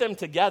 put them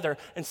together,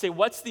 and say,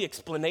 what's the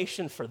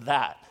explanation for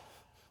that?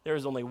 There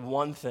is only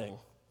one thing,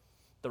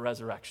 the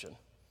resurrection.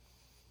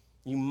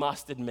 You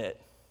must admit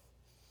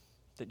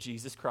that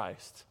Jesus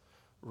Christ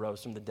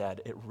rose from the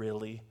dead. It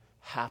really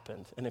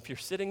happened. And if you're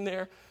sitting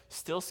there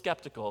still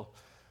skeptical,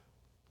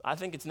 I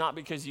think it's not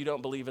because you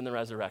don't believe in the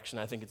resurrection.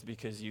 I think it's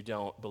because you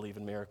don't believe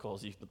in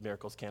miracles.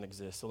 Miracles can't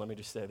exist. So let me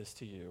just say this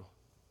to you.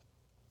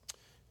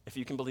 If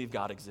you can believe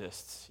God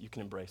exists, you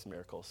can embrace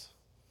miracles.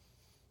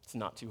 It's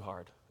not too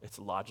hard. It's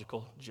a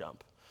logical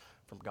jump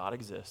from God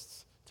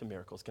exists to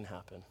miracles can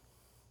happen.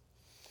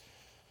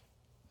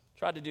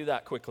 Try to do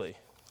that quickly,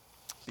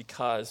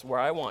 because where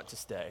I want to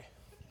stay,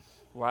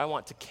 where I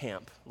want to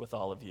camp with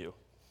all of you,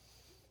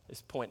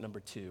 is point number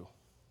 2.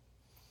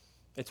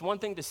 It's one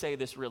thing to say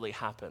this really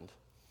happened.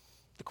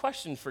 The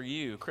question for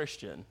you,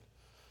 Christian,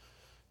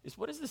 is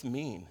what does this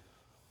mean?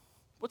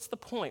 What's the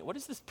point? What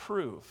does this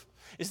prove?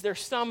 Is there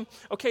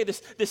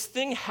this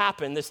thing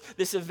happened,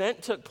 this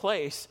event took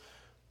place.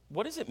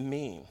 What does it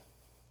mean?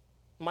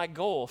 My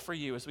goal for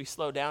you as we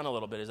slow down a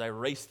little bit, as I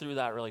race through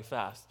that really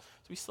fast,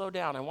 as we slow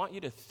down, I want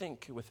you to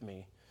think with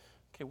me,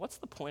 okay, what's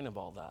the point of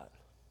all that?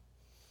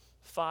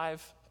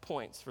 5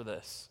 points for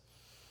this.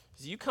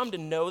 As you come to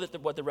know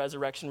what the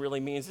resurrection really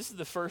means, this is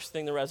the first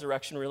thing the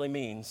resurrection really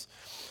means.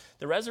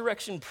 The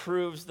resurrection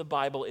proves the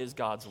Bible is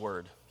God's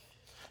word.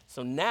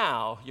 So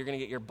now you're going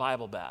to get your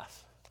Bible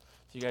bath.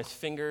 So you guys,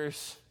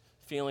 fingers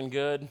feeling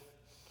good?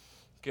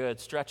 Good.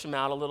 Stretch them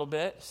out a little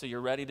bit so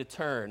you're ready to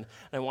turn.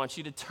 And I want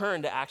you to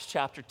turn to Acts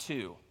chapter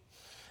 2.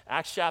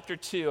 Acts chapter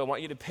 2, I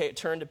want you to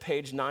turn to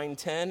page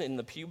 910 in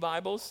the Pew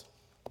Bibles.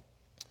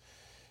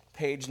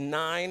 page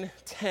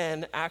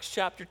 910, Acts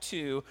chapter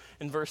 2,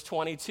 and verse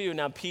 22.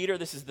 Now, Peter,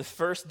 this is the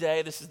first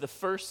day, this is the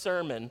first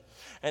sermon,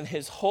 and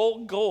his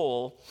whole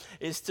goal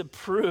is to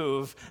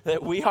prove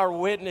that we are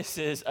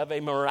witnesses of a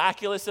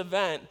miraculous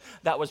event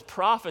that was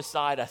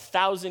prophesied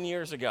 1,000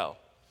 years ago.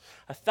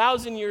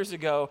 1,000 years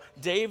ago,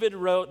 David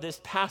wrote this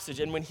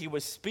passage, and when he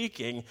was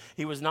speaking,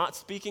 he was not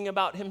speaking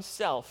about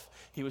himself.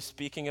 He was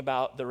speaking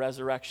about the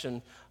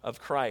resurrection of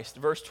Christ.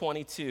 Verse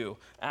 22,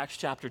 Acts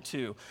chapter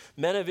 2.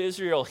 Men of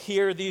Israel,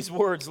 hear these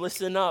words.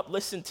 Listen up,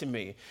 listen to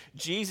me.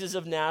 Jesus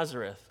of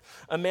Nazareth,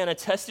 a man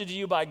attested to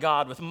you by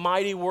God with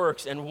mighty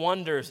works and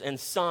wonders and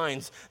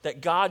signs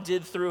that God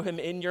did through him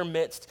in your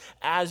midst,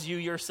 as you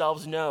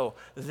yourselves know.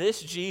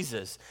 This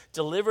Jesus,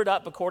 delivered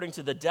up according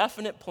to the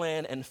definite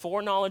plan and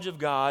foreknowledge of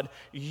God,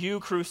 you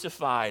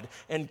crucified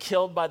and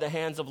killed by the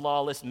hands of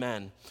lawless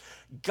men.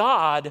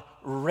 God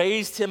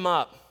raised him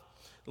up,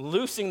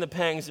 loosing the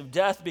pangs of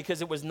death,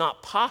 because it was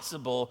not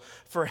possible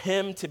for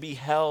him to be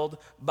held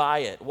by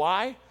it.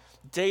 Why?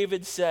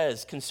 David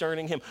says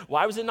concerning him,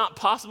 why was it not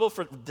possible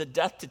for the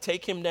death to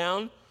take him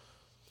down?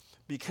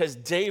 Because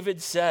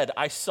David said,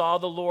 I saw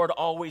the Lord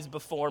always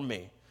before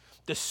me.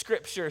 The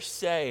scriptures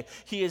say,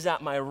 he is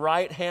at my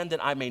right hand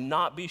that I may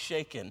not be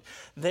shaken.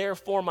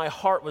 Therefore my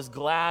heart was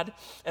glad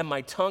and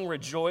my tongue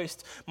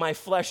rejoiced. My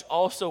flesh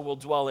also will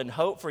dwell in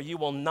hope, for you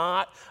will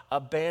not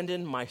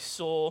abandon my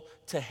soul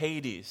to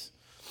Hades,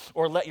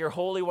 or let your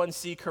Holy One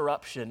see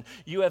corruption.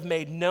 You have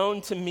made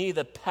known to me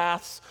the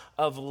paths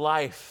of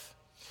life.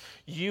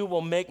 You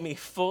will make me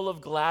full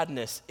of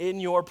gladness in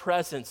your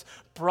presence.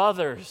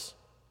 Brothers,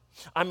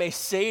 I may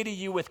say to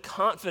you with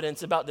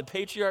confidence about the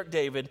patriarch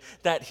David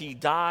that he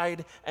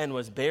died and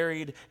was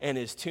buried, and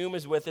his tomb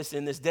is with us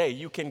in this day.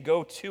 You can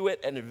go to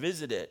it and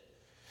visit it.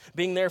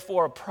 Being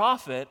therefore a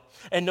prophet,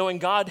 and knowing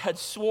God had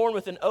sworn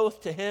with an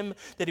oath to him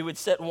that he would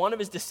set one of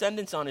his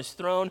descendants on his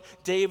throne,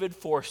 David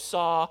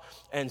foresaw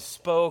and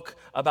spoke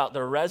about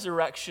the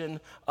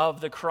resurrection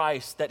of the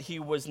Christ, that he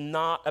was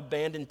not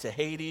abandoned to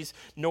Hades,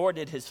 nor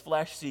did his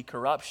flesh see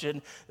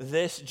corruption.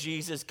 This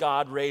Jesus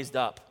God raised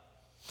up.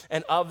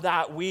 And of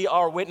that we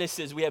are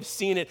witnesses. We have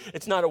seen it.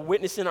 It's not a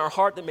witness in our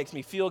heart that makes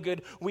me feel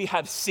good. We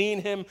have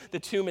seen him. The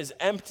tomb is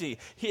empty.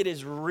 It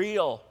is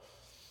real.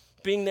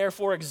 Being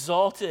therefore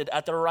exalted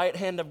at the right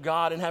hand of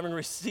God, and having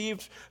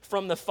received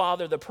from the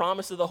Father the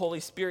promise of the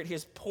Holy Spirit, he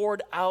has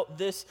poured out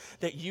this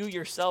that you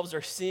yourselves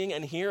are seeing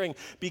and hearing,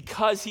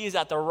 because he is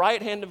at the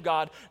right hand of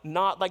God,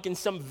 not like in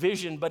some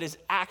vision, but is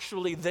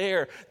actually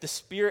there. The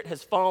Spirit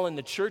has fallen,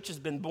 the church has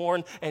been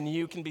born, and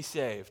you can be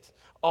saved.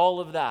 All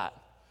of that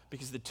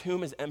because the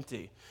tomb is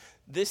empty.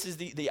 This is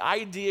the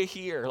idea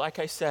here, like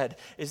I said,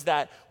 is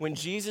that when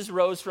Jesus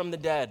rose from the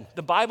dead,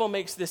 the Bible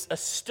makes this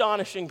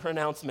astonishing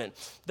pronouncement.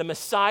 The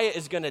Messiah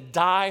is going to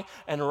die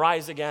and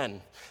rise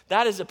again.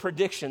 That is a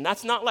prediction.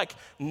 That's not like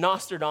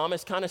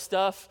Nostradamus kind of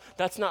stuff.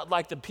 That's not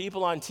like the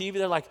people on TV.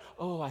 They're like,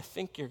 oh, I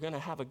think you're going to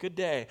have a good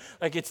day.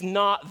 Like, it's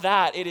not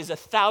that. It is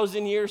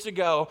 1,000 years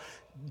ago.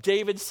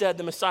 David said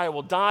the Messiah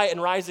will die and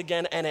rise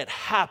again, and it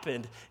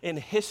happened in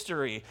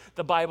history.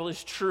 The Bible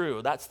is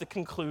true. That's the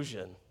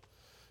conclusion.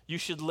 You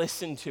should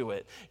listen to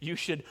it. You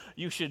should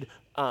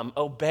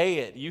obey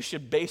it. You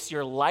should base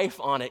your life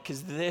on it,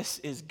 because this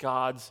is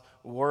God's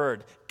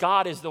word.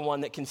 God is the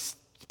one that can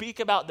speak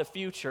about the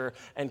future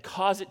and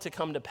cause it to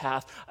come to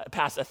pass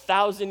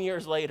 1,000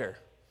 years later.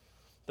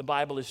 The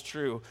Bible is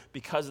true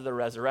because of the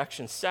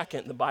resurrection.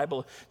 Second,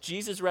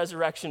 Jesus'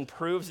 resurrection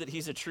proves that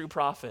he's a true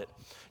prophet.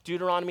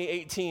 Deuteronomy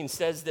 18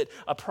 says that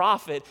a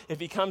prophet, if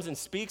he comes and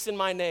speaks in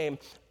my name,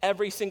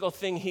 every single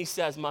thing he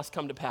says must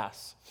come to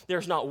pass.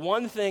 There's not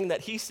one thing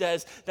that he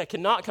says that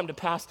cannot come to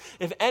pass.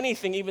 If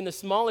anything, even the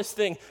smallest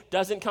thing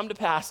doesn't come to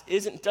pass,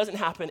 doesn't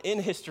happen in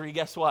history,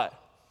 guess what?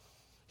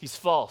 He's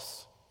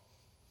false.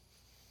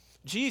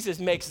 Jesus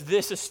makes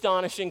this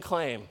astonishing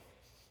claim.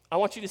 I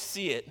want you to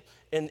see it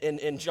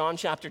in John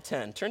chapter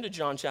 10. Turn to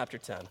John chapter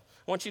 10. I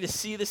want you to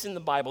see this in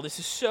the Bible. This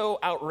is so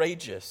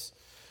outrageous.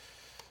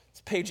 It's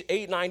page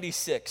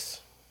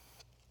 896.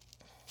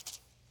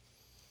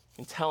 You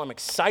can tell I'm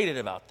excited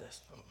about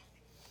this.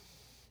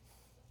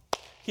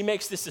 He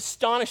makes this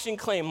astonishing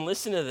claim.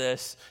 Listen to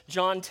this.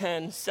 John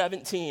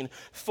 10:17.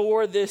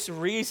 For this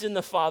reason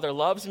the Father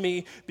loves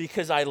me,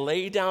 because I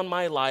lay down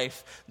my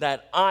life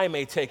that I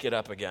may take it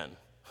up again.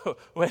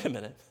 Wait a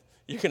minute.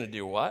 You're going to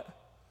do what?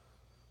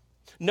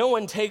 No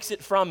one takes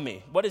it from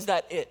me. What is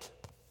that it?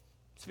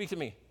 Speak to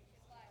me.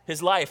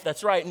 His life.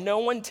 That's right. No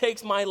one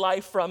takes my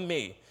life from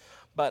me,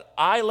 but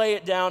I lay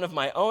it down of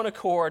my own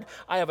accord.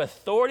 I have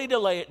authority to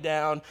lay it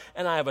down,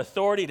 and I have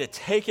authority to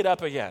take it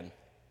up again.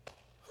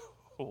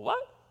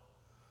 What?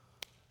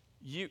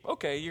 You're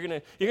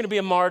gonna be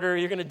a martyr.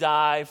 You're gonna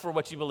die for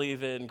what you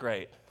believe in.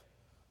 Great.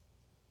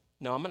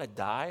 No, I'm gonna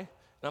die, and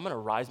I'm gonna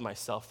rise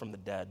myself from the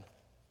dead.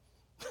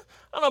 I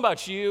don't know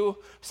about you.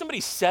 If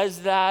somebody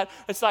says that,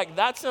 it's like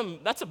that's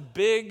a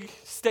big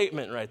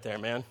statement right there,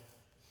 man.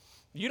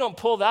 You don't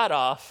pull that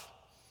off,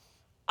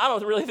 I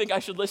don't really think I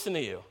should listen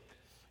to you.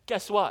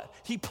 Guess what?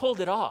 He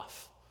pulled it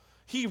off.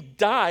 He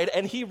died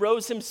and he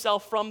rose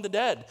himself from the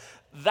dead.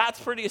 That's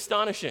pretty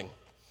astonishing.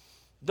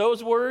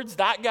 Those words,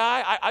 that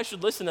guy, I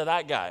should listen to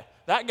that guy.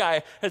 That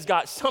guy has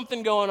got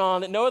something going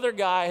on that no other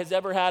guy has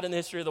ever had in the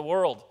history of the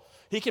world.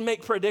 He can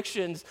make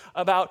predictions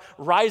about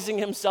rising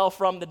himself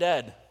from the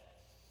dead.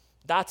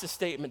 That's a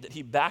statement that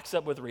he backs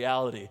up with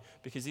reality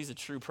because he's a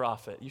true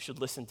prophet. You should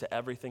listen to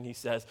everything he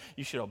says.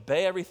 You should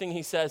obey everything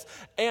he says.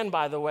 And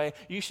by the way,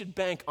 you should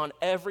bank on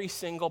every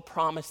single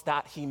promise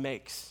that he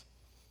makes.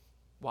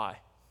 Why?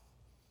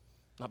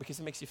 Not because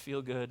it makes you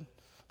feel good,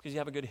 because you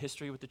have a good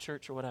history with the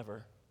church or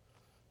whatever.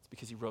 It's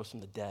because he rose from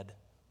the dead.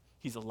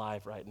 He's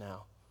alive right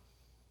now.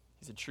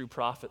 He's a true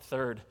prophet.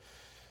 Third,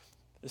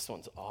 this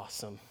one's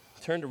awesome.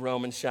 Turn to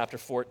Romans chapter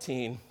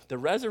 14. The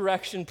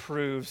resurrection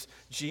proves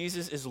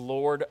Jesus is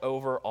Lord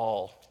over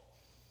all.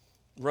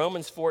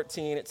 Romans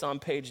 14, it's on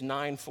page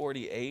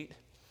 948,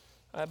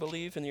 I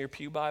believe, in your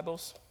pew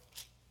Bibles.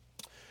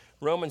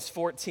 Romans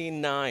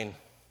 14:9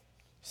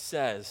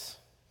 says,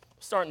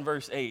 start in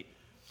verse 8.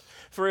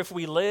 For if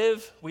we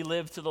live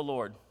to the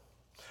Lord.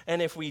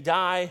 And if we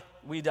die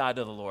to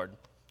the Lord.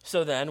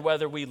 So then,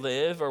 whether we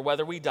live or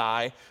whether we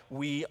die,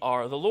 we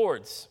are the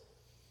Lord's.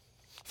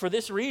 For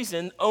this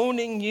reason,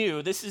 owning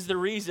you, this is the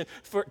reason,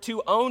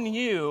 to own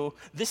you,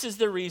 this is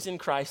the reason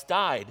Christ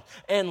died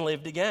and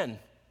lived again.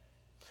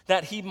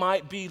 That he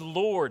might be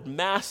Lord,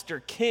 Master,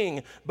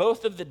 King,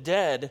 both of the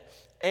dead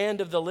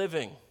and of the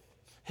living.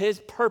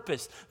 His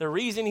purpose, the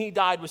reason he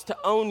died was to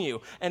own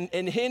you. And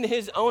in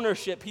his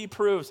ownership, he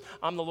proves,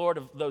 I'm the Lord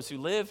of those who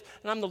live,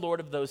 and I'm the Lord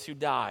of those who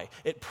die.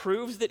 It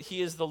proves that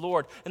he is the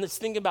Lord. And let's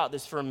think about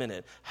this for a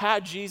minute.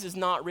 Had Jesus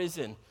not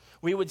risen,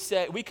 we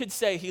could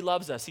say he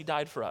loves us, he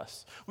died for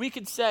us. We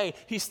could say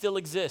he still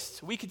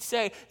exists. We could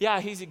say,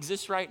 yeah, he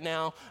exists right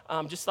now,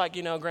 just like,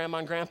 Grandma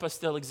and Grandpa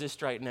still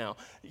exist right now.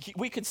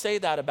 We could say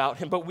that about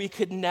him, but we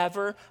could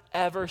never,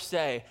 ever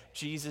say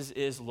Jesus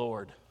is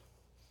Lord.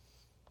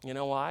 You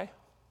know why?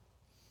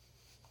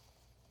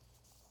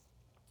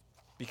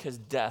 Because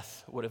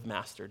death would have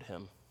mastered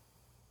him.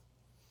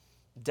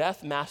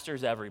 Death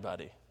masters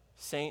everybody.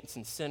 Saints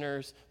and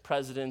sinners,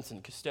 presidents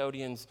and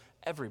custodians,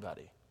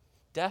 everybody.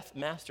 Death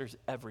masters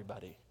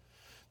everybody.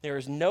 There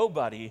is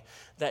nobody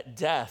that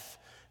death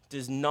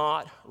does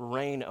not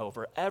reign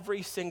over.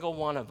 Every single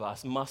one of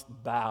us must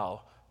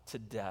bow to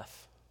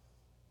death.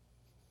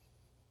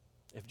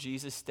 If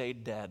Jesus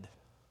stayed dead,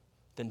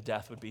 then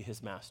death would be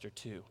his master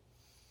too.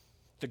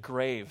 The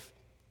grave.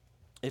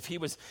 If he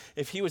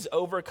was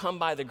overcome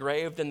by the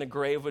grave, then the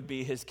grave would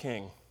be his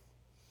king.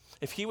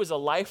 If he was a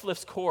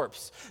lifeless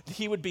corpse,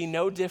 he would be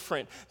no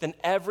different than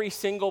every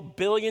single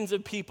billions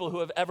of people who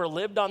have ever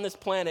lived on this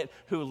planet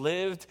who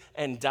lived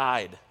and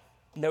died.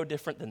 No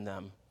different than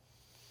them.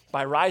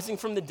 By rising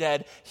from the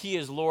dead, he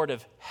is Lord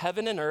of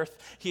heaven and earth.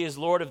 He is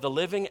Lord of the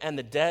living and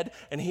the dead,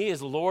 and he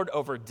is Lord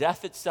over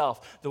death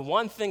itself. The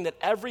one thing that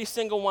every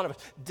single one of us,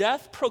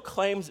 death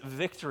proclaims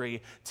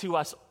victory to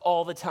us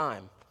all the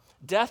time.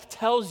 Death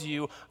tells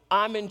you,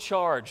 I'm in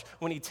charge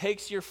when he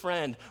takes your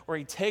friend or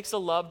he takes a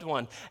loved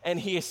one. And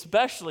he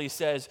especially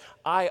says,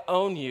 I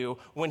own you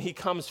when he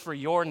comes for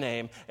your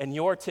name and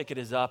your ticket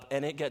is up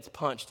and it gets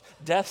punched.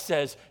 Death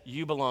says,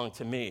 you belong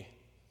to me.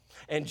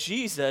 And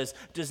Jesus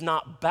does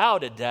not bow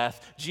to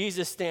death.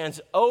 Jesus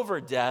stands over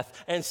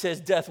death and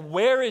says, death,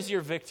 where is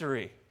your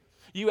victory?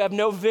 You have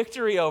no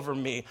victory over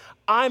me.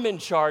 I'm in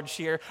charge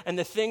here. And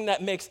the thing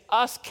that makes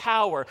us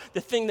cower,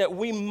 the thing that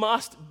we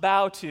must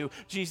bow to,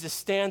 Jesus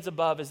stands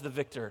above as the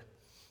victor.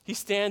 He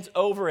stands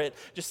over it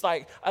just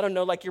like,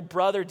 like your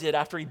brother did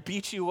after he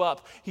beat you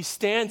up. He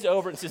stands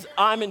over it and says,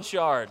 I'm in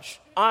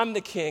charge. I'm the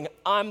king.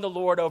 I'm the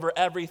Lord over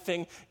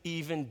everything,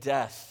 even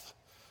death.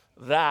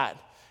 That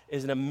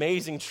is an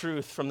amazing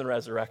truth from the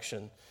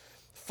resurrection.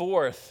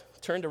 Fourth,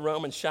 turn to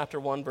Romans chapter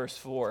 1, verse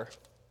 4.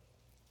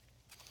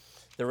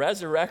 The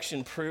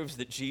resurrection proves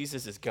that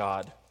Jesus is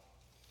God.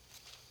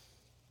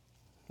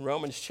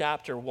 Romans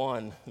chapter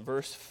 1,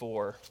 verse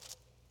 4.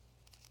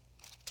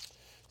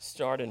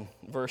 Start in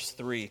verse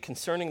 3.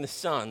 Concerning the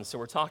Son, so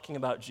we're talking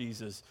about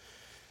Jesus.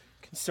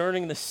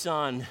 Concerning the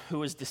Son who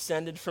was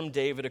descended from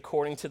David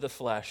according to the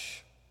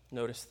flesh.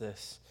 Notice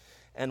this.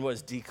 And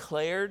was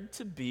declared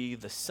to be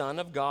the Son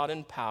of God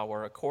in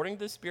power according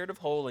to the Spirit of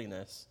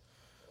holiness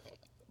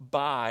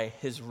by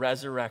his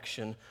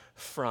resurrection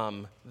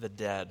from the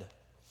dead.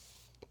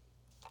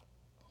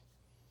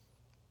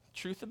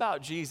 Truth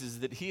about Jesus is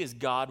that he is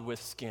God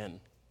with skin.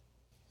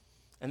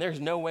 And there's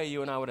no way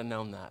you and I would have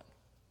known that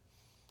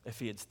if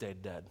he had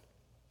stayed dead.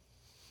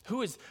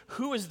 Who is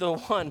the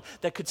one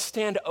that could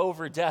stand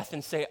over death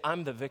and say,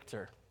 I'm the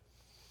victor?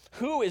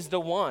 Who is the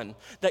one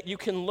that you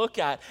can look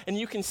at and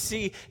you can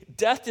see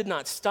death did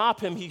not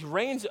stop him. He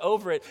reigns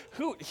over it.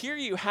 Here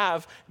you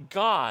have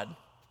God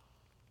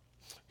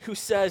who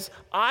says,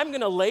 I'm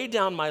going to lay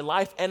down my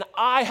life and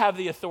I have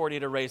the authority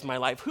to raise my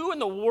life. Who in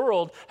the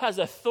world has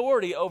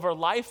authority over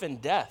life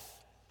and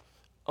death?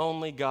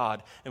 Only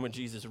God. And when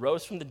Jesus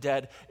rose from the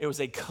dead, it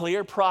was a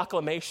clear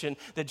proclamation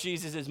that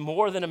Jesus is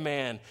more than a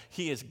man.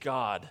 He is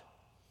God.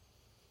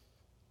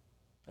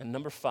 And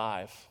number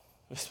 5,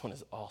 this one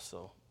is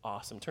also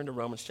awesome. Turn to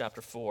Romans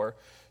chapter 4,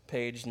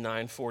 page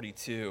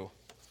 942.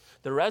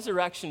 The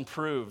resurrection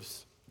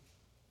proves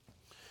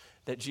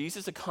that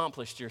Jesus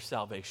accomplished your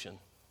salvation.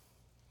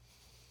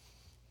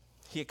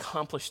 He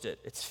accomplished it.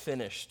 It's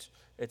finished.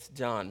 It's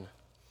done.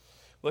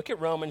 Look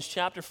at Romans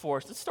chapter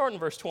 4. Let's start in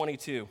verse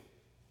 22.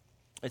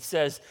 It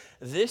says,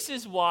 this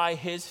is why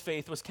his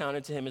faith was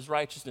counted to him as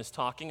righteousness,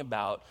 talking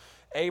about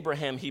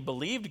Abraham. He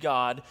believed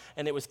God,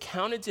 and it was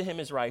counted to him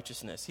as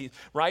righteousness.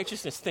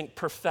 Righteousness, think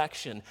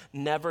perfection,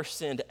 never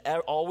sinned,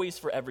 always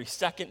for every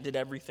second did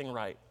everything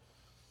right.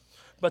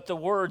 But the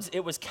words,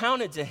 it was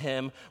counted to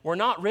him, were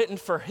not written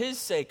for his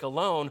sake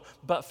alone,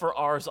 but for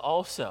ours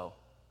also.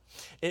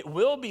 It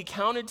will be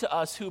counted to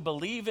us who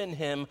believe in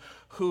him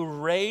who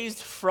raised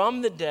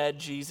from the dead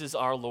Jesus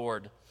our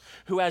Lord,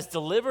 who was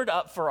delivered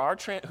up for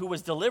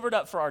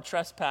our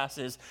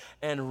trespasses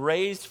and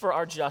raised for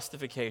our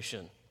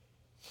justification.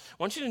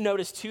 I want you to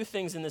notice two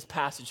things in this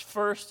passage.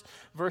 First,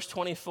 verse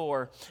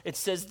 24, it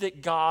says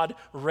that God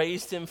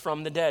raised him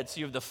from the dead. So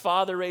you have the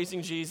Father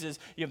raising Jesus,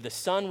 you have the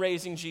Son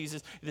raising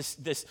Jesus,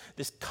 this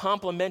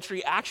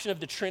complementary action of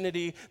the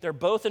Trinity. They're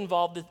both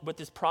involved with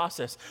this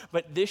process.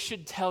 But this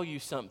should tell you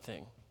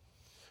something.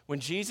 When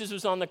Jesus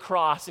was on the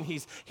cross and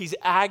he's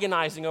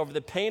agonizing over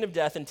the pain of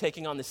death and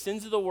taking on the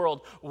sins of the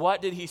world,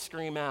 what did he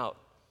scream out?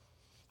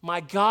 My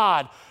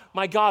God,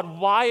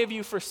 why have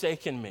you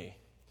forsaken me?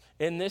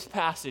 In this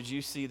passage,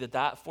 you see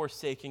that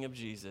forsaking of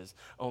Jesus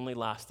only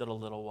lasted a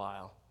little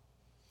while.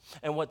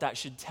 And what that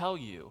should tell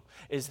you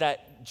is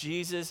that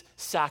Jesus'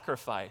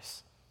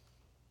 sacrifice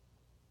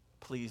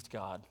pleased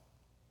God.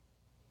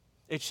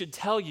 It should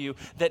tell you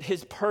that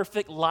his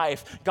perfect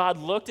life, God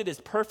looked at his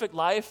perfect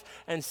life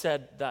and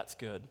said, that's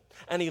good.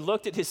 And he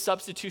looked at his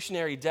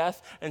substitutionary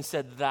death and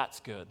said, that's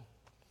good.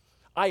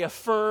 I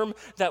affirm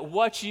that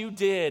what you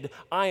did,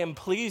 I am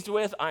pleased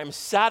with. I am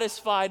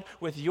satisfied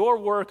with your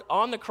work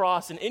on the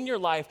cross and in your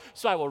life,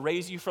 so I will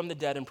raise you from the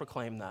dead and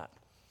proclaim that.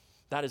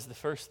 That is the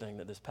first thing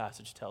that this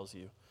passage tells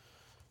you.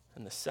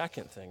 And the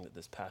second thing that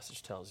this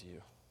passage tells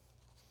you,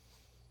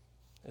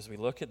 as we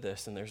look at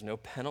this, and there's no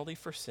penalty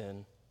for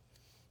sin,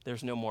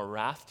 there's no more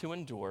wrath to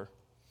endure,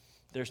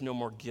 there's no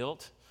more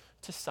guilt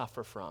to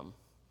suffer from.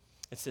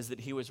 It says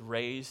that he was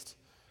raised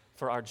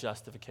for our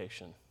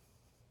justification.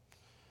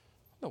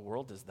 What in the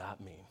world does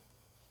that mean?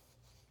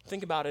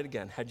 Think about it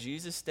again. Had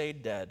Jesus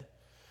stayed dead,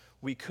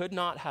 we could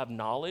not have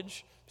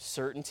knowledge,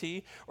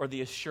 certainty, or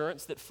the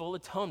assurance that full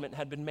atonement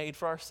had been made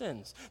for our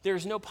sins. There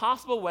is no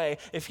possible way,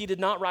 if he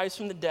did not rise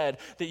from the dead,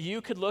 that you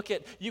could look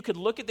at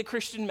the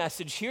Christian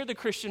message, hear the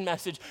Christian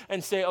message,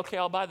 and say, okay,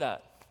 I'll buy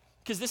that.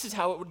 Because this is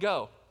how it would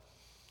go.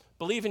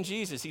 Believe in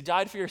Jesus. He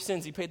died for your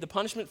sins. He paid the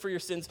punishment for your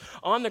sins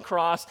on the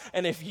cross.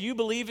 And if you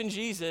believe in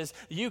Jesus,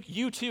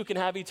 you too can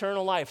have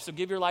eternal life. So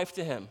give your life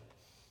to him.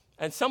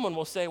 And someone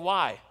will say,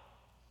 why?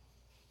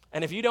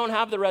 And if you don't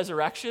have the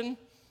resurrection,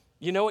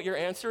 you know what your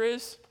answer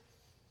is?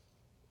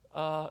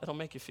 It'll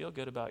make you feel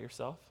good about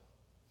yourself.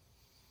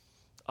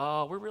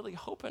 We're really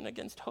hoping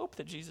against hope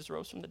that Jesus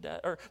rose from the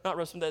dead, or not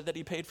rose from the dead, that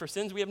he paid for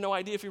sins. We have no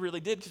idea if he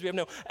really did because we have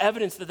no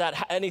evidence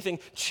that anything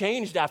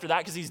changed after that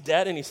because he's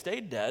dead and he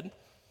stayed dead.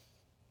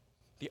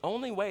 The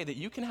only way that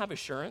you can have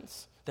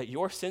assurance that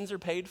your sins are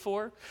paid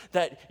for,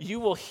 that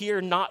you will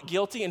hear not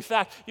guilty. In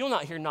fact, you'll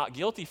not hear not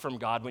guilty from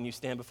God when you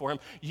stand before him.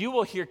 You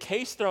will hear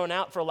case thrown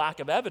out for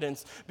lack of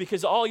evidence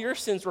because all your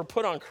sins were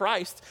put on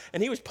Christ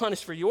and he was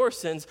punished for your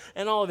sins,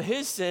 and all of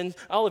his sins,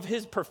 all of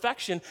his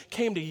perfection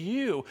came to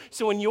you.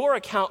 So when your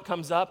account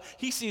comes up,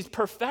 he sees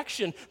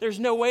perfection. There's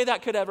no way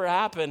that could ever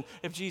happen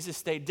if Jesus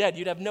stayed dead.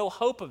 You'd have no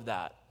hope of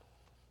that.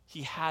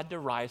 He had to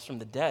rise from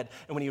the dead.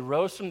 And when he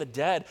rose from the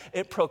dead,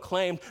 it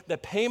proclaimed the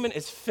payment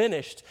is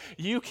finished.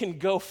 You can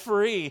go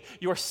free.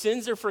 Your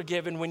sins are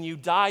forgiven. When you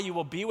die, you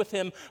will be with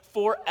him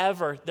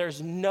forever.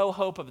 There's no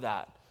hope of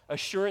that.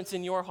 Assurance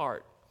in your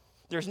heart.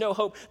 There's no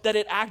hope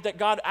that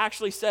God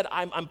actually said,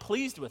 I'm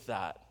pleased with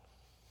that,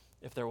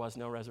 if there was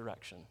no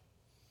resurrection.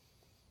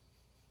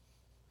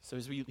 So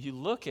as you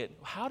look at,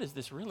 how does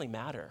this really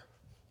matter,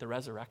 the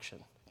resurrection?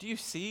 Do you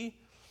see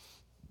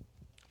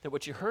that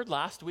what you heard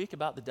last week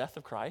about the death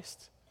of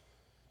Christ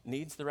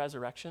needs the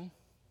resurrection?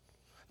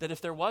 That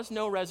if there was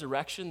no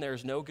resurrection,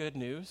 there's no good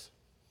news?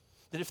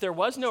 That if there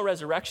was no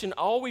resurrection,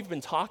 all we've been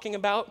talking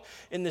about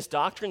in this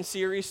Doctrine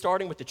series,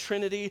 starting with the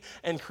Trinity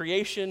and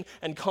creation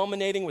and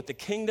culminating with the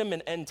kingdom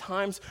and end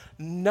times,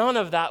 none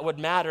of that would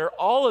matter.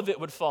 All of it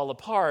would fall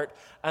apart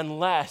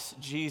unless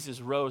Jesus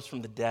rose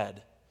from the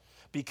dead.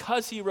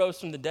 Because he rose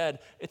from the dead,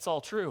 it's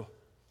all true.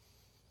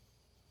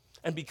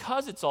 And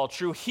because it's all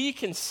true, he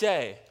can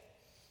say,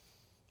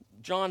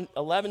 John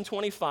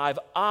 11:25,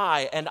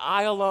 I and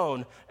I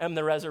alone am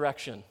the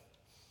resurrection.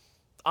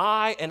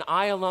 I and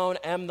I alone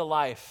am the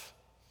life.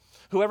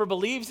 Whoever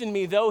believes in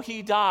me, though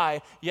he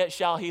die, yet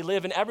shall he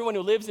live. And everyone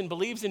who lives and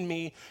believes in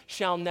me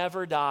shall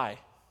never die.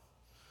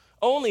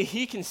 Only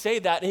he can say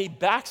that, and he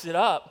backs it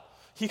up.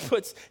 He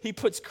puts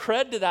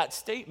cred to that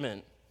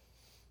statement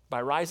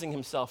by rising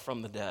himself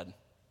from the dead.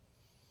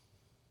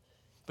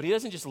 But he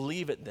doesn't just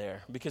leave it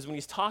there, because when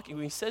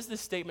he says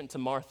this statement to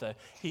Martha,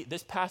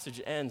 this passage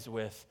ends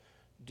with,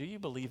 do you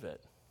believe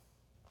it?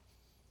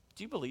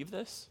 Do you believe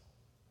this?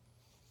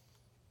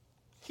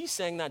 He's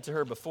saying that to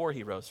her before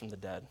he rose from the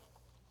dead.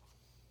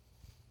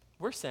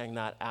 We're saying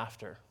that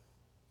after.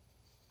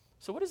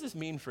 So what does this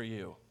mean for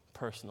you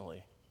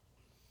personally?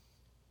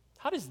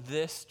 How does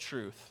this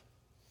truth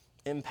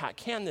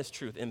can this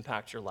truth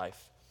impact your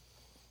life?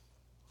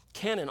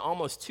 Can an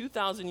almost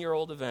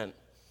 2,000-year-old event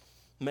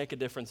make a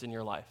difference in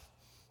your life?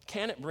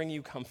 Can it bring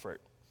you comfort?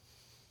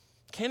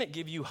 Can it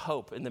give you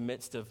hope in the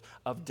midst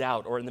of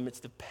doubt or in the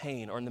midst of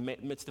pain or in the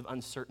midst of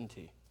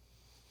uncertainty?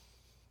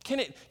 Can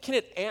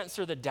it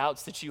answer the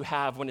doubts that you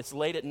have when it's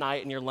late at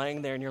night and you're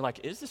laying there and you're like,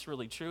 is this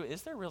really true?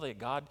 Is there really a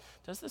God?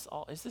 Is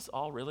this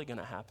all really going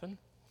to happen?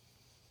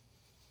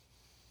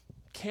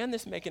 Can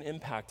this make an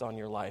impact on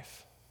your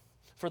life?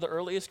 For the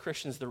earliest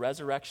Christians, the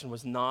resurrection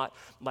was not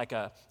like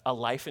a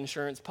life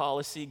insurance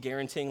policy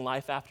guaranteeing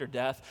life after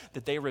death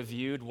that they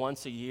reviewed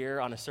once a year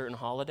on a certain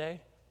holiday.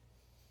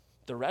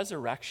 The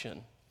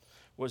resurrection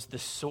was the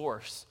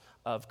source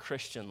of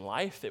Christian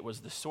life. It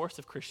was the source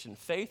of Christian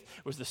faith.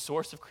 It was the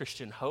source of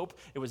Christian hope.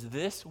 It was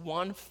this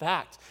one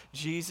fact: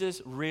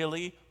 Jesus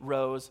really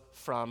rose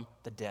from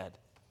the dead.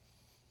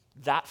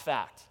 That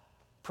fact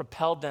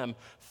propelled them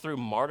through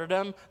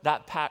martyrdom.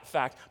 That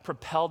fact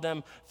propelled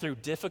them through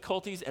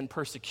difficulties and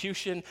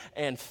persecution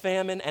and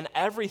famine and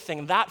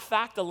everything. That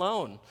fact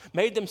alone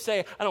made them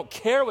say, I don't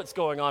care what's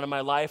going on in my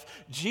life.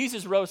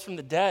 Jesus rose from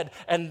the dead,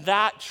 and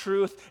that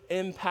truth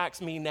impacts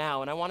me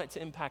now, and I want it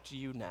to impact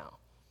you now.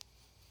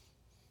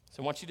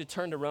 So I want you to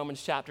turn to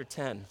Romans chapter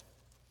 10.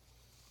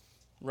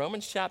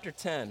 Romans chapter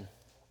 10.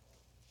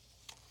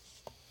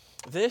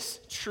 This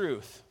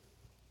truth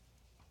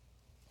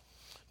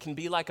can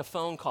be like a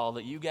phone call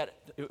that you get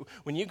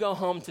when you go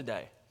home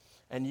today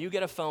and you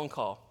get a phone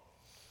call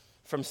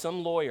from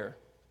some lawyer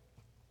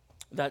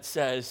that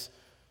says,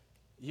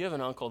 you have an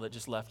uncle that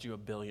just left you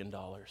 $1 billion.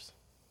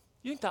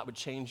 You think that would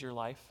change your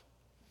life?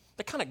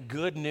 That kind of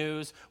good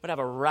news would have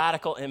a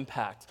radical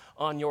impact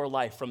on your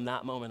life from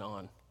that moment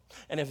on.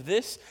 And if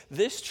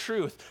this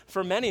truth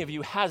for many of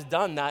you has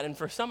done that, and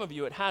for some of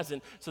you it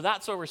hasn't, so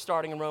that's why we're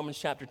starting in Romans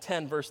chapter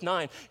 10, verse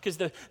 9, because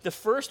the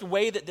first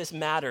way that this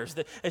matters,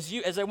 that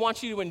as I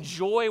want you to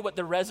enjoy what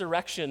the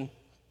resurrection,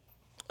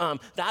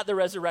 the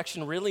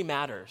resurrection really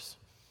matters,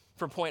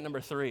 for point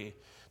number 3,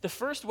 the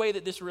first way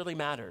that this really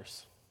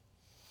matters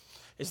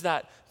is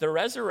that the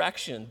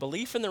resurrection,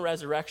 belief in the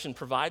resurrection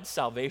provides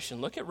salvation.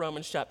 Look at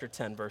Romans chapter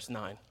 10, verse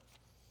 9.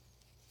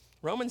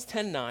 Romans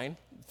 10:9,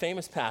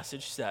 famous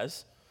passage,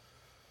 says,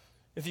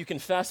 if you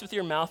confess with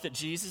your mouth that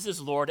Jesus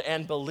is Lord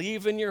and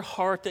believe in your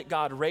heart that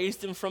God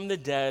raised him from the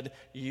dead,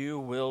 you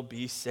will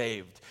be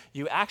saved.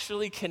 You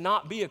actually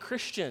cannot be a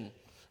Christian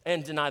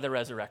and deny the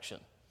resurrection.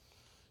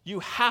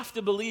 You have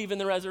to believe in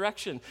the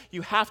resurrection.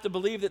 You have to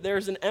believe that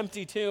there's an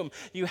empty tomb.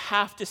 You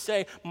have to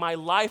say, my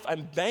life,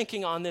 I'm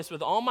banking on this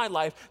with all my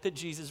life that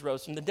Jesus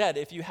rose from the dead.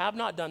 If you have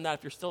not done that,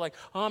 if you're still like,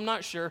 oh, I'm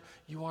not sure,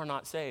 you are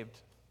not saved.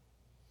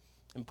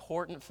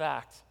 Important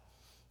fact.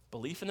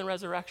 Belief in the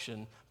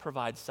resurrection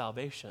provides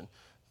salvation.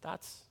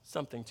 That's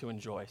something to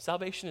enjoy.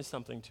 Salvation is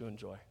something to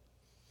enjoy.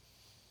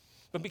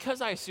 But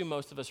because I assume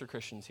most of us are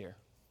Christians here,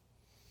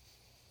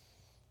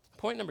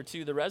 point number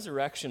 2, the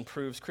resurrection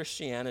proves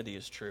Christianity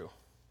is true.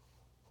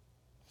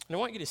 And I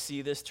want you to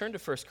see this. Turn to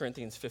 1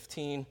 Corinthians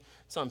 15.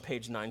 It's on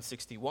page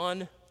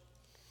 961.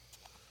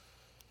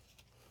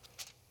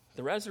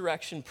 The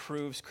resurrection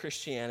proves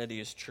Christianity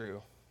is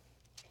true.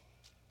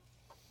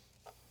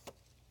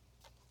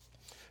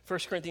 1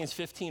 Corinthians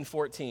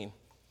 15:14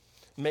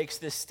 makes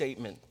this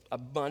statement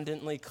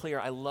abundantly clear.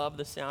 I love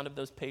the sound of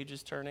those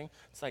pages turning.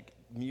 It's like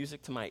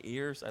music to my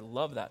ears. I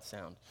love that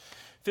sound.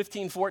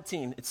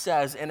 15:14, it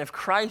says, and if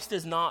Christ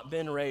has not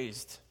been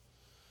raised,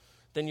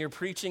 then your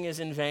preaching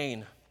is in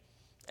vain,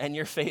 and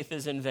your faith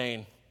is in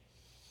vain.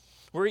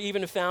 We're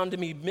even found to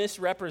be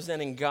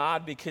misrepresenting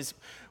God because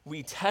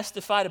we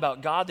testified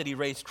about God that he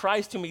raised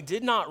Christ, whom he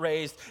did not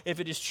raise, if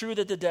it is true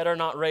that the dead are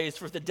not raised.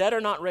 For if the dead are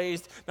not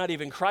raised, not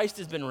even Christ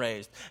has been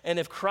raised. And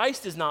if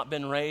Christ has not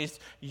been raised,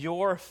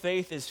 your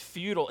faith is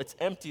futile, it's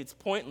empty, it's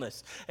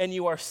pointless, and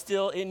you are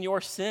still in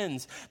your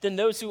sins. Then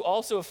those who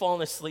also have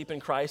fallen asleep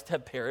in Christ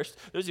have perished.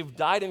 Those who've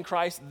died in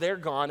Christ, they're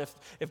gone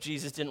if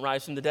Jesus didn't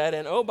rise from the dead.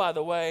 And oh, by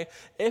the way,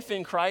 if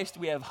in Christ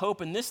we have hope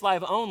in this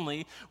life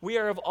only, we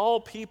are of all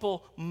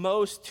people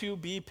most to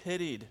be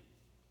pitied.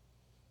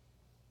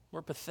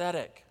 We're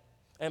pathetic.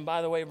 And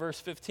by the way, verse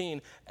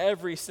 15,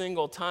 every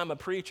single time a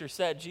preacher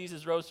said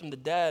Jesus rose from the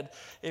dead,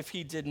 if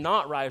he did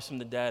not rise from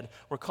the dead,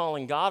 we're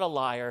calling God a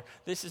liar.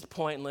 This is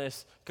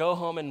pointless. Go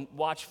home and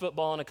watch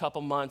football in a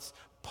couple months.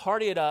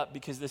 Party it up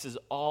because this is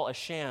all a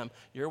sham.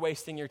 You're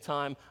wasting your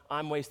time.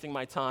 I'm wasting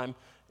my time.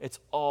 It's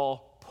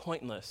all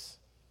pointless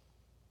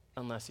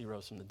unless he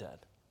rose from the dead.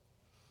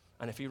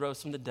 And if he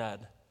rose from the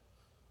dead,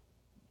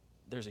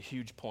 there's a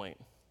huge point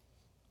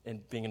in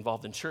being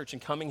involved in church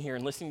and coming here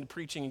and listening to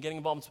preaching and getting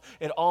involved.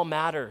 It all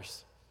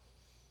matters.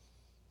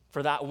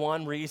 For that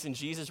one reason,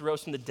 Jesus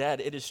rose from the dead.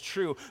 It is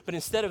true. But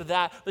instead of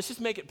that, let's just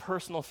make it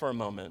personal for a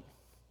moment.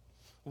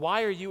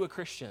 Why are you a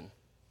Christian?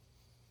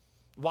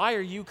 Why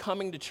are you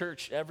coming to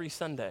church every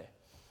Sunday?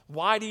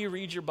 Why do you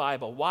read your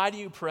Bible? Why do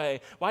you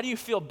pray? Why do you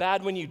feel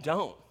bad when you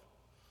don't?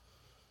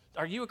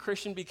 Are you a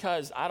Christian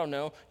because, I don't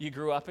know, you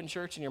grew up in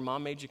church and your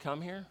mom made you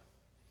come here?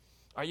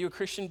 Are you a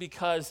Christian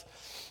because,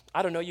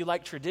 I don't know, you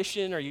like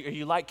tradition, or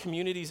you like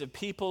communities of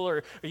people,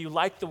 or you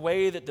like the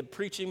way that the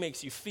preaching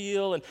makes you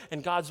feel,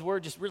 and God's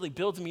word just really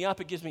builds me up.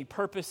 It gives me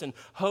purpose and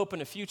hope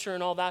and a future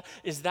and all that.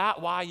 Is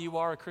that why you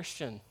are a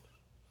Christian?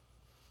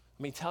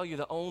 Let me tell you,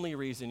 the only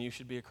reason you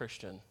should be a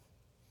Christian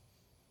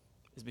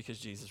is because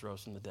Jesus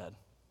rose from the dead.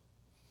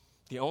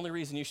 The only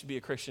reason you should be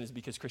a Christian is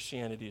because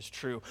Christianity is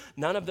true.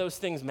 None of those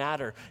things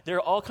matter. There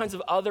are all kinds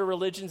of other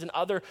religions and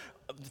other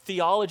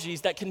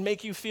theologies that can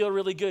make you feel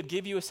really good,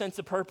 give you a sense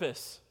of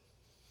purpose,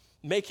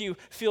 make you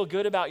feel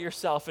good about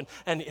yourself,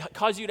 and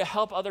cause you to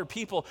help other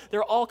people. There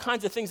are all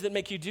kinds of things that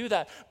make you do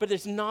that, but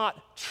it's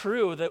not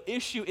true. The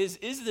issue is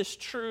this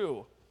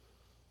true?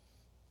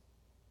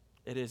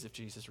 It is if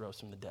Jesus rose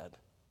from the dead.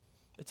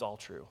 It's all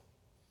true.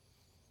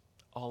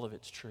 All of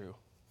it's true.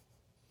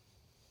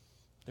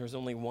 There's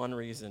only one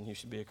reason you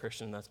should be a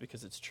Christian, and that's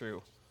because it's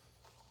true.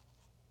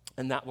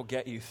 And that will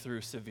get you through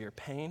severe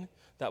pain.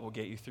 That will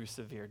get you through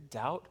severe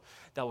doubt.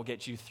 That will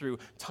get you through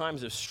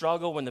times of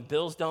struggle when the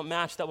bills don't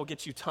match. That will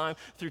get you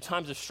through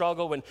times of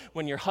struggle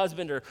when your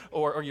husband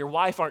or your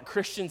wife aren't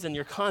Christians and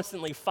you're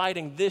constantly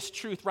fighting. This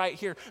truth right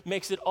here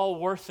makes it all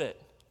worth it.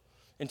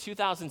 In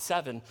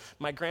 2007,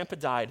 my grandpa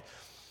died.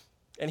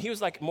 And he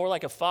was more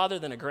like a father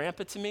than a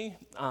grandpa to me.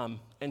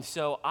 And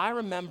so I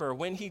remember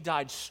when he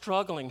died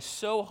struggling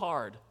so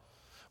hard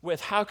with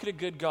how could a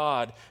good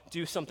God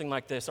do something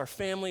like this? Our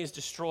family is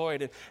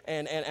destroyed,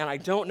 and I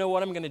don't know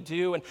what I'm going to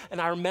do. And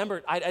I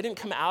remember I didn't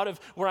come out of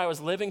where I was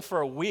living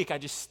for a week. I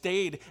just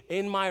stayed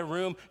in my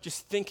room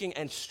just thinking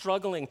and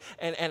struggling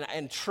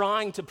and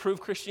trying to prove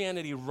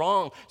Christianity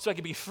wrong so I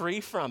could be free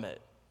from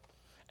it.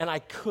 And I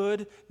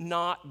could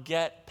not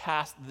get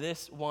past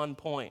this one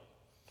point.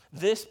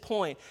 This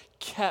point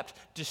kept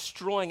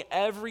destroying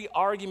every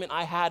argument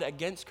I had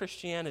against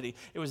Christianity.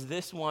 It was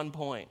this one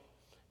point.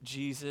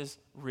 Jesus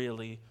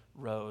really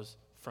rose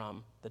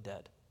from the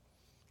dead.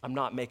 I'm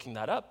not making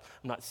that up.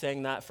 I'm not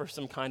saying that for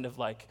some kind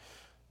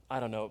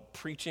of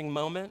preaching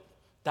moment.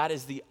 That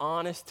is the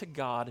honest to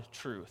God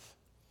truth.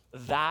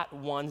 That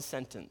one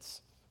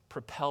sentence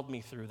propelled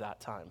me through that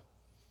time.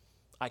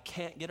 I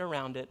can't get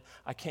around it.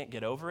 I can't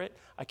get over it.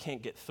 I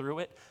can't get through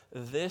it.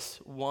 This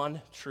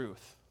one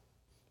truth,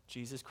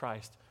 Jesus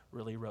Christ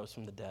really rose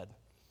from the dead,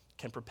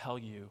 can propel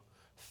you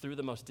through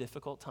the most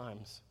difficult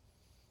times.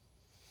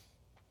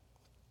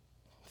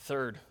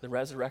 Third, the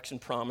resurrection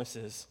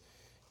promises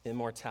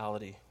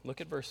immortality.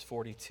 Look at verse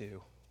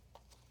 42.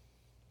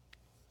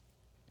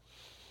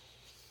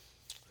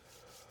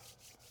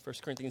 1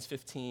 Corinthians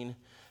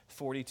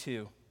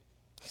 15:42.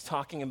 He's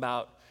talking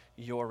about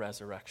your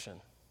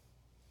resurrection.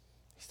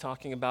 He's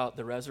talking about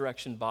the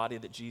resurrection body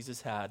that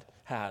Jesus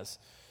has.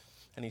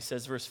 And he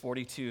says, verse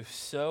 42,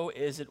 so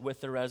is it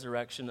with the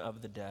resurrection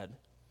of the dead.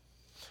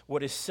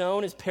 What is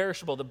sown is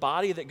perishable. The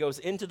body that goes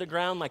into the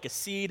ground like a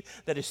seed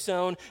that is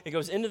sown, it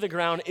goes into the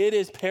ground, it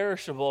is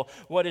perishable.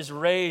 What is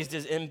raised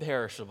is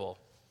imperishable.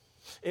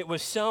 It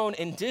was sown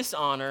in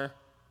dishonor,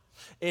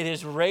 it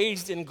is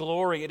raised in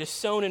glory. It is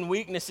sown in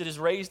weakness, it is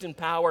raised in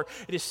power.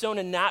 It is sown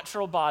a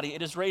natural body,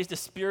 it is raised a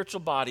spiritual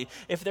body.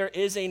 If there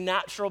is a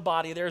natural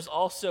body, there is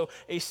also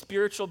a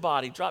spiritual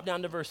body. Drop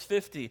down to verse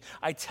 50.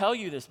 I tell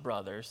you this,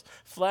 brothers,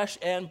 flesh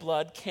and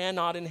blood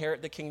cannot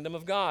inherit the kingdom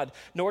of God,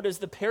 nor does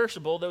the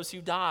perishable, those who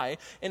die,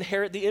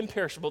 inherit the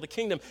imperishable, the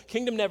kingdom.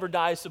 Kingdom never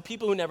dies, so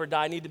people who never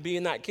die need to be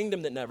in that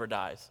kingdom that never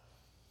dies.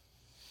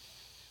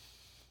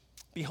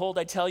 Behold,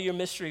 I tell you a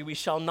mystery. We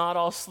shall not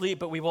all sleep,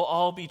 but we will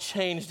all be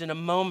changed in a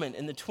moment,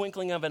 in the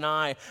twinkling of an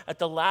eye, at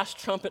the last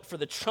trumpet, for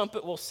the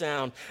trumpet will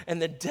sound,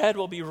 and the dead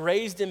will be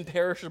raised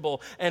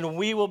imperishable, and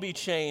we will be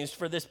changed.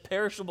 For this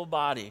perishable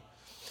body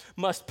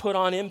must put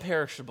on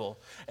imperishable,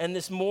 and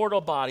this mortal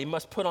body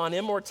must put on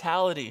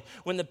immortality.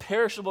 When the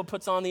perishable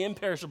puts on the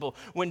imperishable,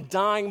 when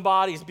dying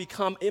bodies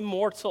become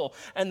immortal,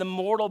 and the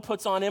mortal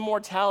puts on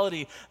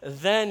immortality,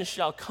 then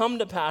shall come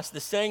to pass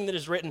the saying that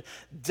is written,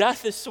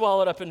 death is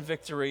swallowed up in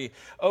victory.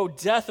 O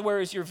death,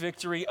 where is your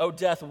victory? O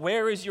death,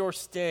 where is your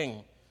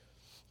sting?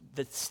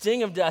 The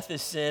sting of death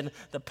is sin.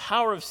 The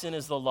power of sin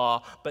is the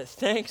law. But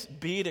thanks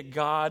be to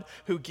God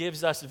who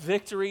gives us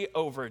victory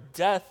over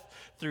death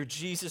through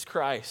Jesus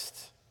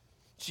Christ.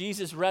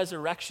 Jesus'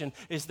 resurrection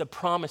is the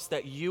promise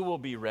that you will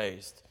be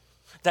raised.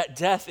 That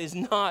death is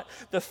not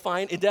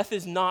death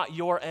is not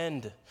your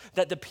end.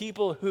 That the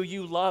people who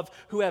you love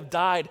who have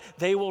died,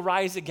 they will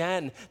rise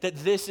again. That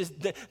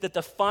that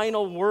the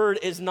final word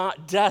is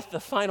not death, the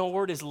final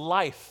word is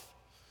life.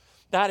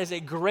 That is a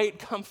great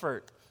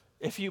comfort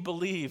if you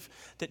believe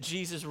that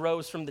Jesus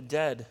rose from the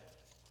dead.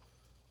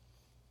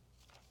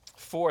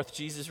 Fourth,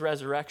 Jesus'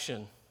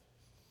 resurrection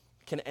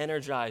can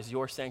energize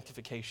your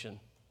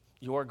sanctification,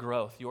 your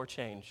growth, your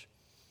change.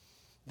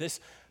 This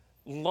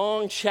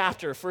long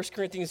chapter, 1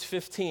 Corinthians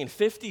 15,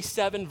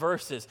 57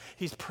 verses,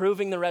 he's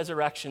proving the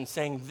resurrection,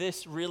 saying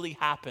this really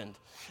happened.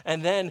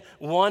 And then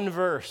one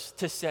verse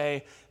to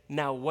say,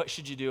 now what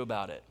should you do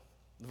about it?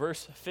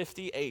 Verse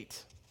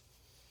 58.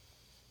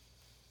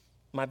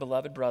 My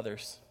beloved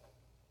brothers,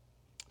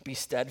 Be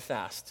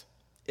steadfast,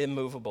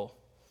 immovable,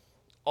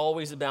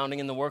 always abounding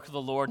in the work of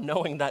the Lord,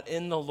 knowing that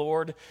in the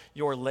Lord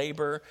your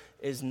labor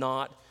is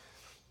not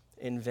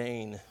in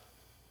vain.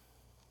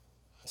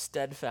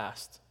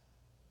 Steadfast,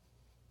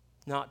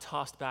 not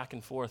tossed back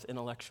and forth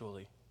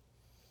intellectually,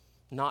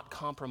 not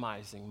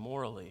compromising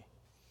morally,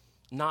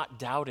 not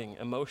doubting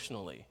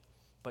emotionally,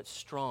 but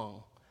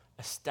strong,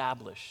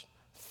 established,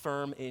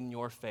 firm in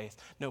your faith.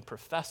 No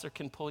professor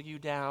can pull you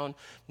down,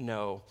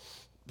 no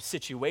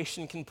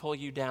situation can pull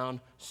you down.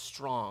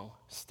 Strong,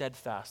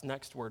 steadfast.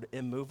 Next word,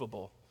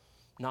 immovable.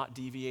 Not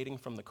deviating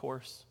from the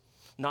course,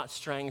 not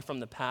straying from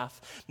the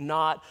path,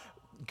 not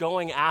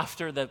going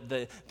after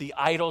the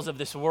idols of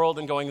this world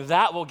and going,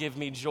 that will give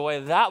me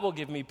joy, that will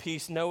give me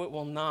peace. No, it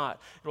will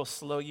not. It will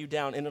slow you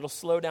down, and it'll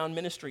slow down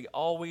ministry,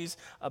 always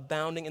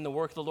abounding in the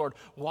work of the Lord.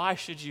 Why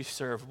should you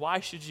serve?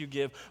 Why should you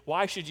give?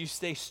 Why should you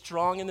stay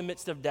strong in the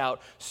midst of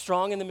doubt,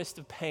 strong in the midst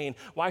of pain?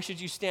 Why should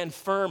you stand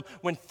firm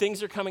when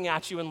things are coming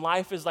at you and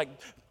life is like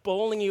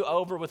bowling you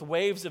over with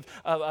waves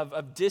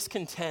of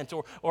discontent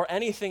or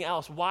anything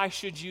else? Why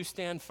should you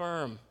stand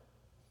firm?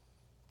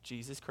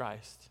 Jesus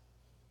Christ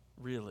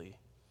really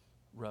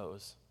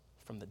rose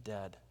from the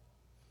dead,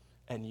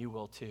 and you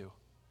will too.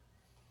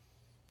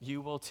 You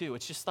will too.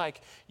 It's just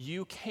like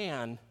you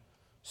can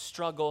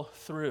struggle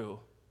through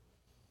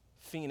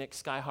Phoenix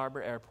Sky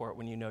Harbor Airport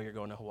when you know you're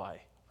going to Hawaii,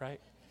 right?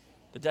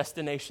 The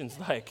destination's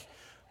like,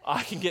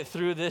 I can get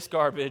through this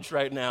garbage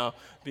right now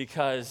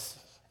because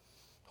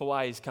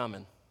Hawaii's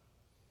coming.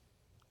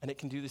 And it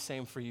can do the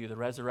same for you. The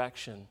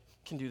resurrection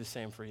can do the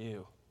same for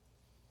you.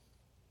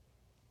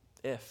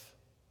 If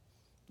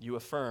you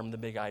affirm the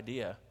big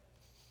idea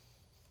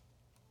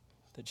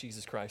that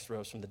Jesus Christ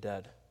rose from the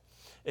dead.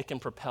 It can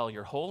propel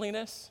your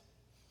holiness.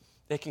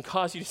 It can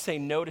cause you to say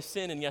no to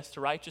sin and yes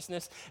to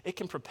righteousness. It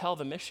can propel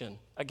the mission.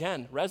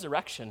 Again,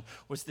 resurrection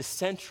was the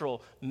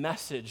central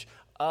message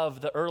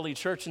of the early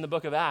church in the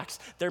book of Acts.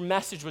 Their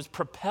message was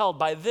propelled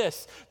by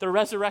this. The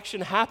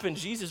resurrection happened.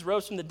 Jesus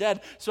rose from the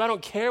dead. So I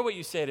don't care what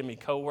you say to me,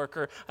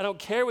 coworker. I don't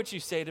care what you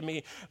say to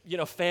me,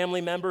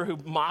 family member who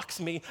mocks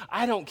me.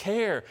 I don't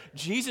care.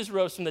 Jesus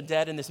rose from the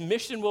dead, and this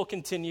mission will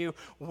continue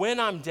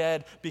when I'm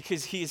dead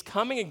because he's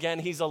coming again.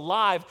 He's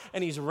alive,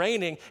 and he's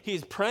reigning.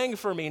 He's praying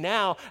for me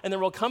now, and there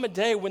will come a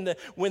day when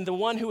the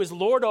one who is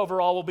Lord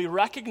over all will be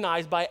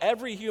recognized by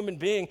every human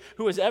being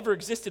who has ever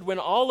existed, when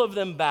all of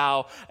them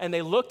bow and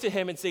they look to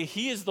him and say,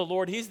 he is the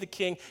Lord, he's the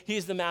King,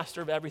 he's the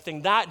master of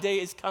everything. That day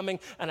is coming,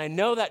 and I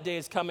know that day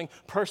is coming.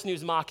 Person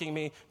who's mocking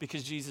me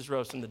because Jesus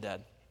rose from the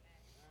dead.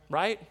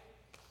 Right?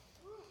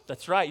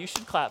 That's right. You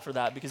should clap for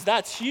that because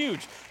that's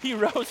huge. He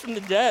rose from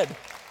the dead.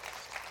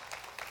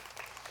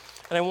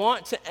 And I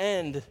want to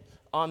end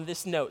on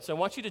this note. So I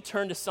want you to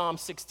turn to Psalm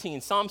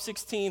 16. Psalm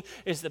 16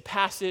 is the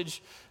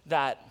passage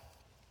that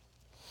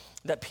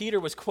Peter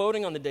was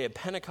quoting on the day of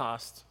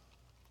Pentecost.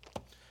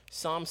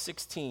 Psalm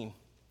 16.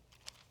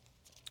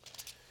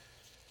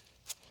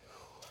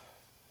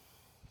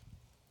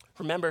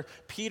 Remember,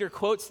 Peter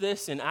quotes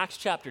this in Acts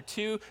chapter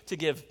 2 to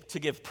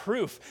give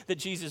proof that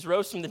Jesus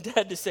rose from the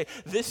dead, to say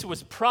this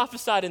was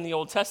prophesied in the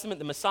Old Testament,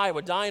 the Messiah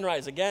would die and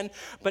rise again.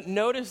 But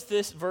notice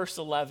this verse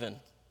 11.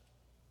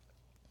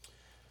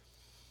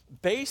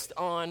 Based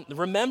on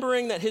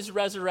remembering that his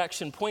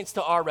resurrection points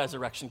to our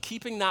resurrection,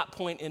 keeping that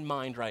point in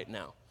mind right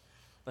now.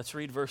 Let's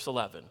read verse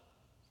 11.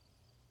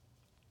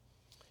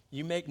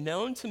 You make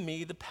known to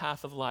me the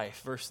path of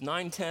life. Verse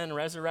 9, 10,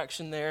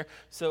 resurrection there.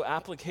 So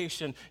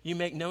application, you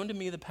make known to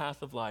me the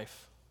path of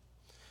life.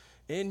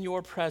 In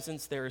your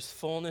presence there is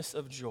fullness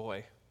of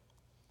joy.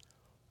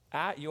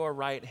 At your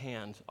right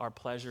hand are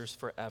pleasures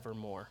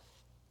forevermore.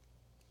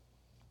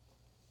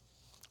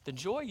 The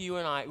joy you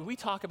and I, we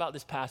talk about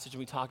this passage and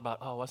we talk about,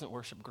 wasn't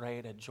worship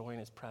great? I had joy in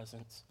his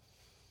presence.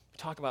 We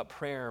talk about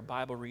prayer,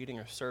 Bible reading,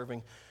 or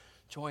serving.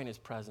 Joy in his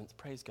presence.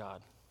 Praise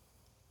God.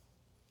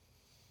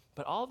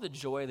 But all the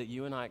joy that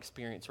you and I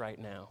experience right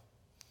now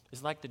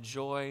is like the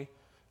joy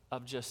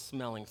of just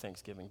smelling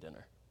Thanksgiving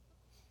dinner.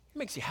 It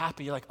makes you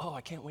happy. You're like, I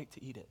can't wait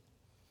to eat it.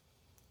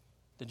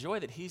 The joy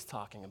that he's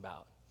talking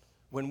about,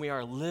 when we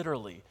are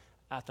literally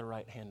at the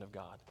right hand of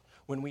God,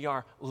 when we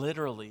are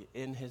literally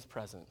in his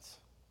presence,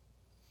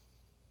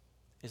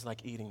 is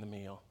like eating the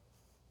meal.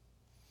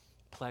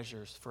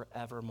 Pleasures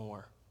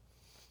forevermore.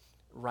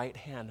 Right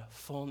hand,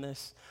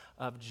 fullness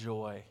of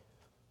joy.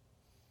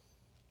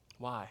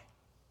 Why?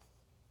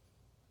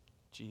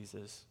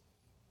 Jesus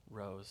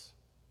rose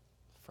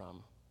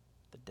from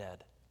the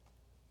dead.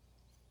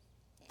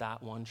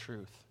 That one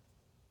truth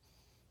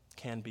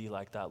can be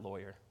like that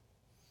lawyer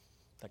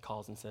that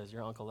calls and says,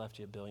 your uncle left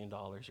you $1 billion,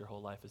 your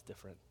whole life is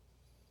different.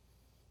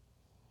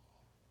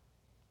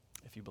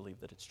 If you believe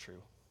that it's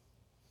true.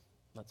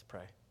 Let's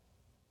pray.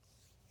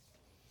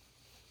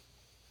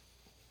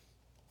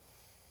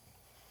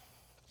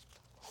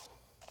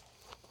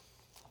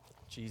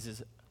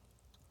 Jesus,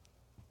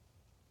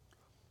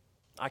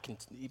 I can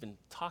even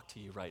talk to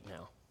you right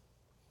now.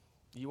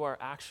 You are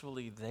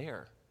actually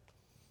there.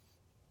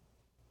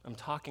 I'm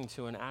talking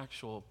to an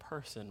actual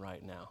person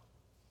right now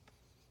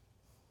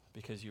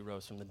because you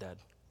rose from the dead.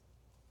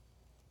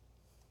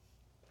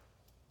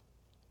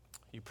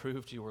 You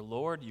proved you were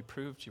Lord. You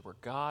proved you were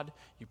God.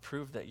 You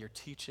proved that your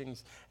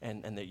teachings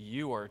and that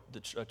you are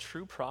a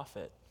true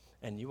prophet,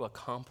 and you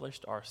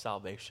accomplished our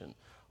salvation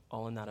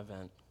all in that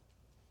event.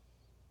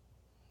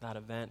 That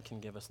event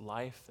can give us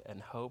life and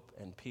hope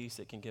and peace.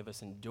 It can give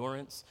us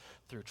endurance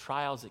through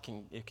trials. It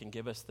can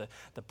give us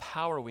the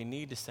power we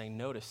need to say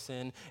no to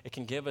sin. It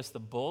can give us the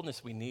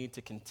boldness we need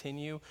to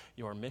continue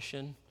your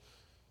mission.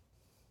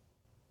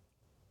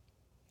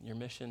 Your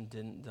mission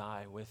didn't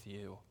die with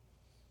you.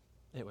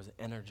 It was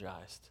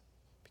energized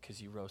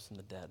because you rose from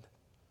the dead.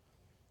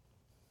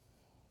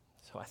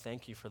 So I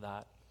thank you for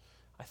that.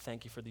 I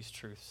thank you for these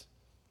truths.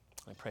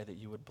 I pray that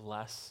you would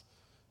bless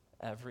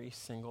every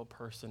single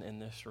person in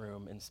this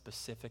room in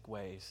specific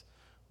ways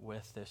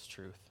with this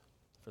truth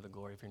for the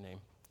glory of your name.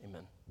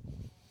 Amen.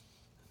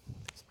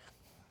 Thanks, man.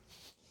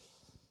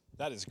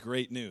 That is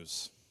great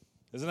news,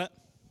 isn't it?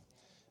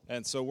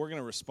 And so we're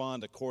going to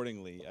respond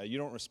accordingly. You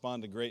don't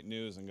respond to great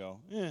news and go,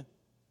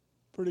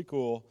 pretty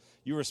cool.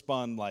 You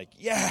respond like,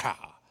 yeah.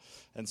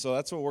 And so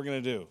that's what we're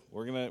going to do.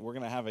 We're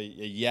going to have a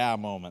yeah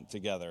moment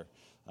together.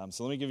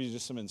 So let me give you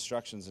just some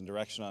instructions and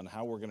direction on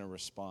how we're going to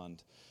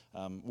respond.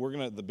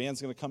 The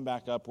band's going to come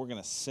back up. We're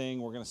going to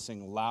sing. We're going to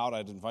sing loud.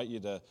 I'd invite you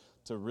to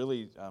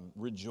really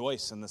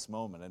rejoice in this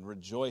moment and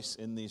rejoice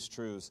in these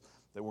truths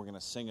that we're going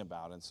to sing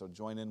about. And so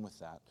join in with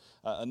that.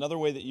 Another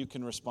way that you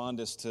can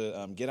respond is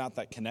to get out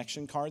that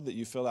connection card that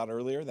you filled out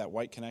earlier, that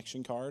white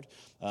connection card.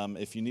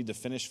 If you need to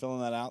finish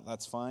filling that out,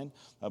 that's fine.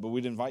 But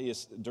we'd invite you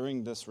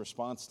during this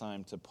response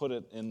time to put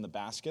it in the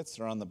baskets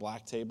that are on the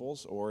black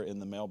tables or in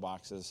the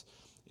mailboxes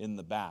in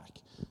the back.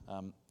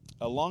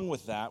 Along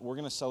with that, we're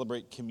going to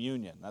celebrate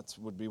communion. That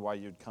would be why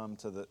you'd come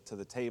to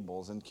the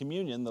tables. And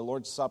communion, the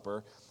Lord's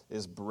Supper,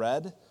 is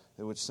bread,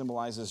 which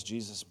symbolizes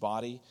Jesus'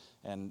 body,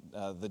 and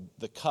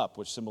the cup,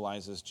 which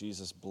symbolizes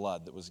Jesus'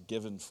 blood that was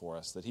given for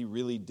us, that he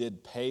really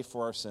did pay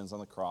for our sins on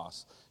the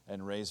cross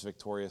and raise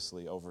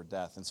victoriously over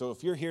death. And so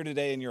if you're here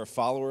today and you're a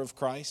follower of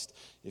Christ,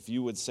 if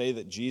you would say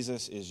that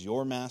Jesus is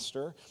your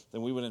master,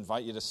 then we would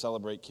invite you to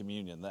celebrate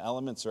communion. The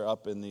elements are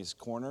up in these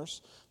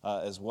corners,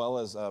 as well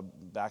as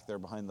back there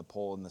behind the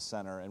pole in the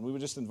center. And we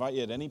would just invite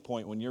you at any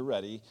point when you're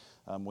ready,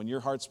 when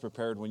your heart's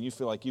prepared, when you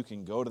feel like you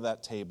can go to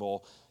that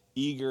table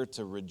eager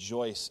to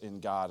rejoice in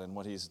God and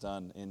what he's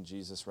done in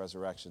Jesus'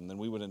 resurrection, then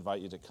we would invite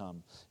you to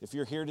come. If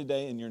you're here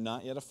today and you're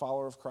not yet a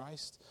follower of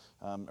Christ,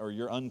 or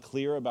you're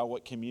unclear about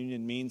what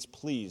communion means,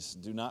 please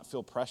do not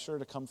feel pressure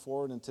to come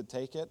forward and to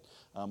take it.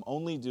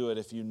 Only do it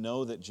if you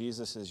know that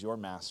Jesus is your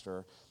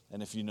master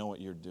and if you know what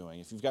you're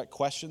doing. If you've got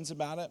questions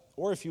about it,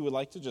 or if you would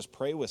like to just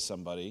pray with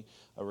somebody,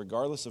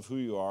 regardless of who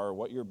you are or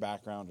what your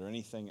background or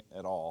anything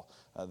at all,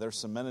 there's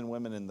some men and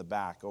women in the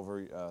back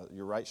over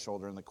your right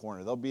shoulder in the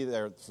corner. They'll be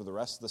there for the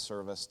rest of the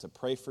service to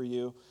pray for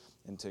you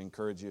and to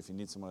encourage you. If you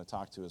need someone to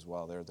talk to as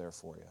well, they're there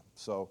for you.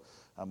 So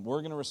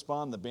we're going to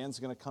respond. The band's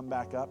going to come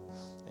back up.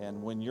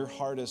 And when your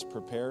heart is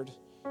prepared,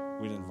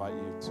 we'd invite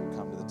you to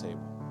come to the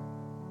table.